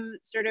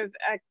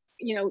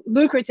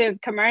lucrative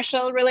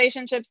commercial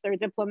relationships, their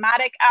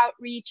diplomatic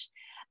outreach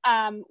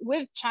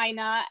with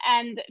China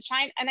and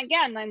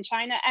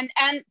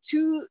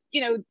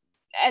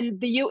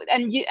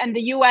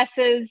the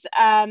US's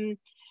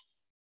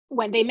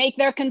when they make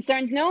their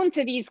concerns known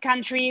to these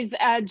countries,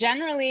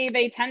 generally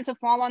they tend to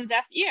fall on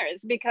deaf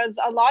ears, because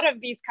a lot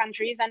of these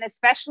countries, and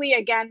especially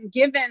again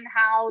given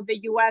how the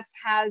US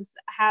has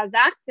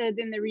acted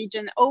in the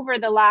region over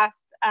the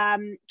last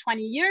 20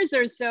 years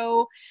or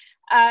so,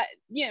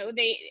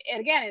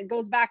 it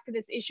goes back to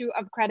this issue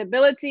of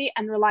credibility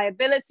and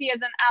reliability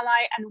as an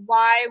ally, and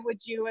why would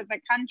you as a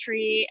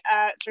country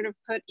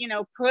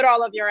put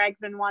all of your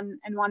eggs in one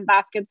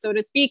basket, so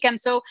to speak. And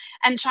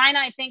China,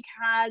 I think,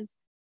 has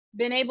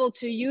been able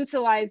to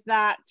utilize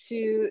that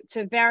to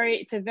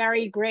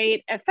very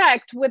great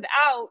effect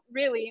without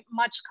really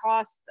much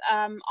cost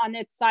on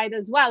its side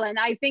as well. And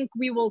I think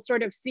we will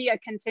sort of see a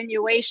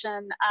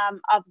continuation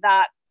of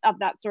that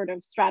sort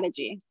of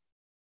strategy.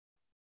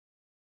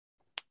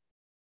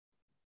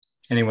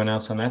 Anyone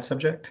else on that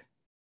subject?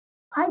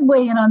 I'd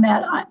weigh in on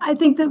that. I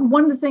think that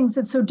one of the things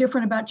that's so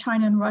different about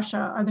China and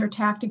Russia are their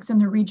tactics in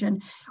the region.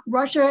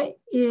 Russia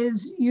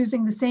is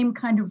using the same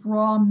kind of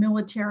raw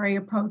military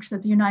approach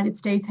that the United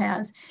States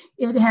has.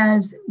 It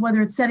has,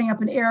 whether it's setting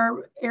up an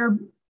air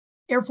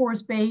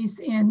force base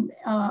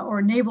or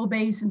a naval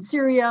base in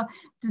Syria,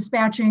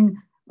 dispatching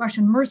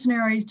Russian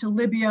mercenaries to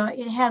Libya.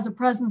 It has a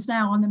presence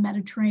now on the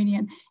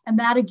Mediterranean. And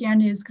that,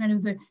 again, is kind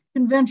of the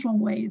conventional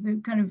way,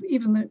 the kind of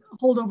even the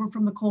holdover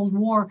from the Cold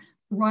War,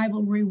 the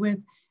rivalry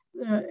with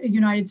the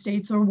United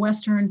States or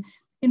Western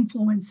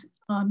influence.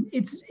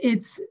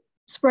 It's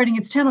spreading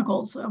its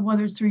tentacles,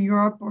 whether it's through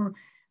Europe or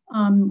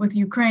with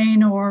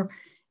Ukraine or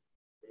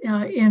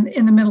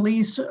in the Middle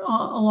East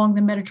along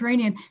the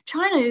Mediterranean.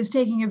 China is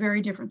taking a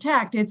very different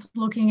tact. It's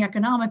looking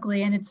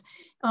economically, and it's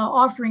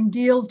offering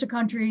deals to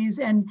countries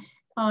and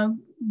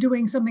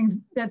doing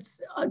something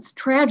that's it's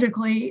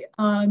tragically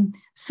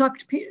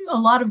sucked a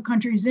lot of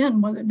countries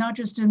in, whether not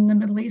just in the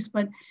Middle East,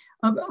 but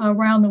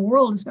around the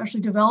world,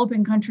 especially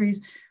developing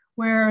countries,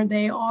 where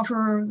they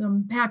offer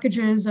them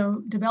packages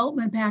of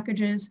development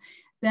packages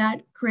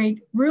that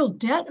create real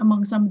debt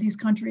among some of these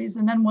countries.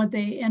 And then what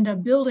they end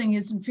up building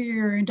is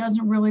inferior and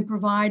doesn't really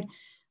provide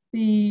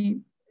the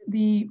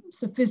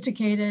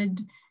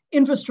sophisticated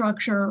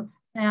infrastructure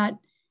that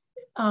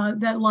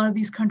that a lot of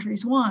these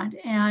countries want.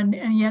 And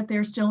yet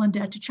they're still in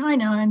debt to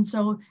China. And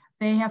so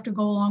they have to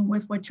go along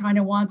with what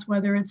China wants,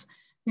 whether it's,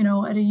 you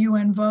know, at a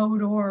UN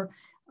vote or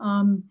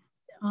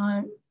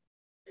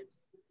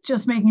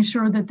just making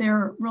sure that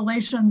their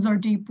relations are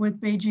deep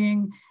with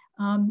Beijing,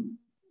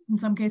 in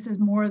some cases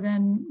more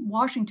than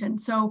Washington.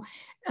 So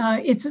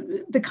it's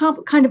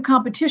the kind of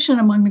competition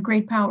among the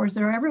great powers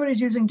there.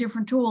 Everybody's using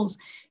different tools,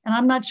 and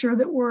I'm not sure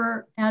that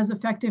we're as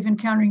effective in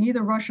countering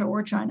either Russia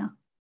or China.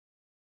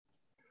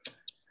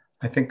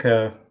 I think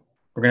we're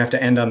going to have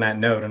to end on that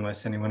note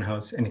unless anyone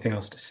has anything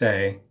else to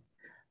say.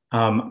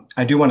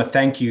 I do want to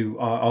thank you,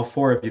 all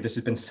four of you. This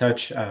has been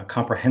such a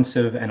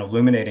comprehensive and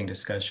illuminating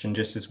discussion,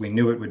 just as we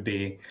knew it would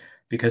be,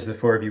 because the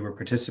four of you were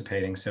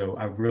participating. So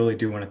I really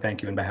do want to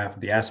thank you on behalf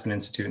of the Aspen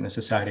Institute and the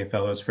Society of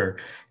Fellows for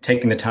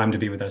taking the time to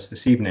be with us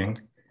this evening.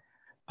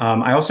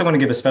 I also want to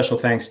give a special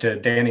thanks to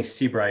Danny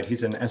Seabright.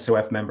 He's an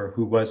SOF member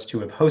who was to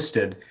have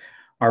hosted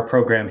our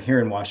program here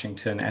in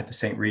Washington at the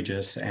St.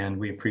 Regis, and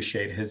we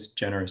appreciate his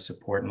generous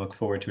support and look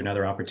forward to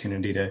another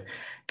opportunity to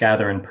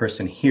gather in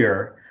person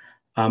here.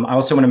 I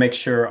also want to make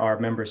sure our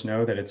members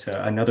know that it's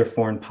another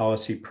foreign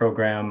policy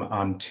program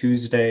on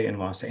Tuesday in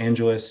Los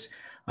Angeles,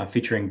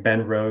 featuring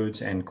Ben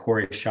Rhodes and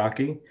Corey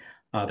Shockey.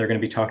 They're going to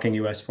be talking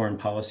U.S. foreign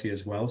policy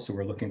as well, so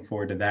we're looking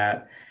forward to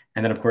that.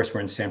 And then, of course,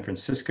 we're in San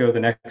Francisco the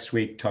next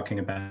week talking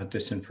about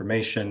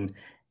disinformation,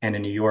 and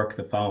in New York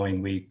the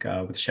following week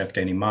with Chef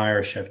Danny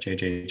Meyer, Chef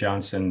J.J.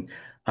 Johnson,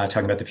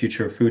 talking about the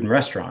future of food and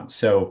restaurants.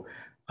 So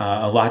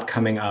a lot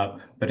coming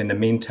up, but in the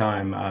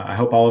meantime, I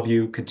hope all of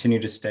you continue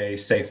to stay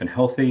safe and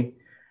healthy,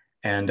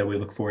 and we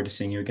look forward to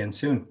seeing you again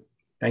soon.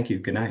 Thank you.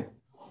 Good night.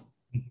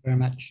 Thank you very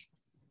much.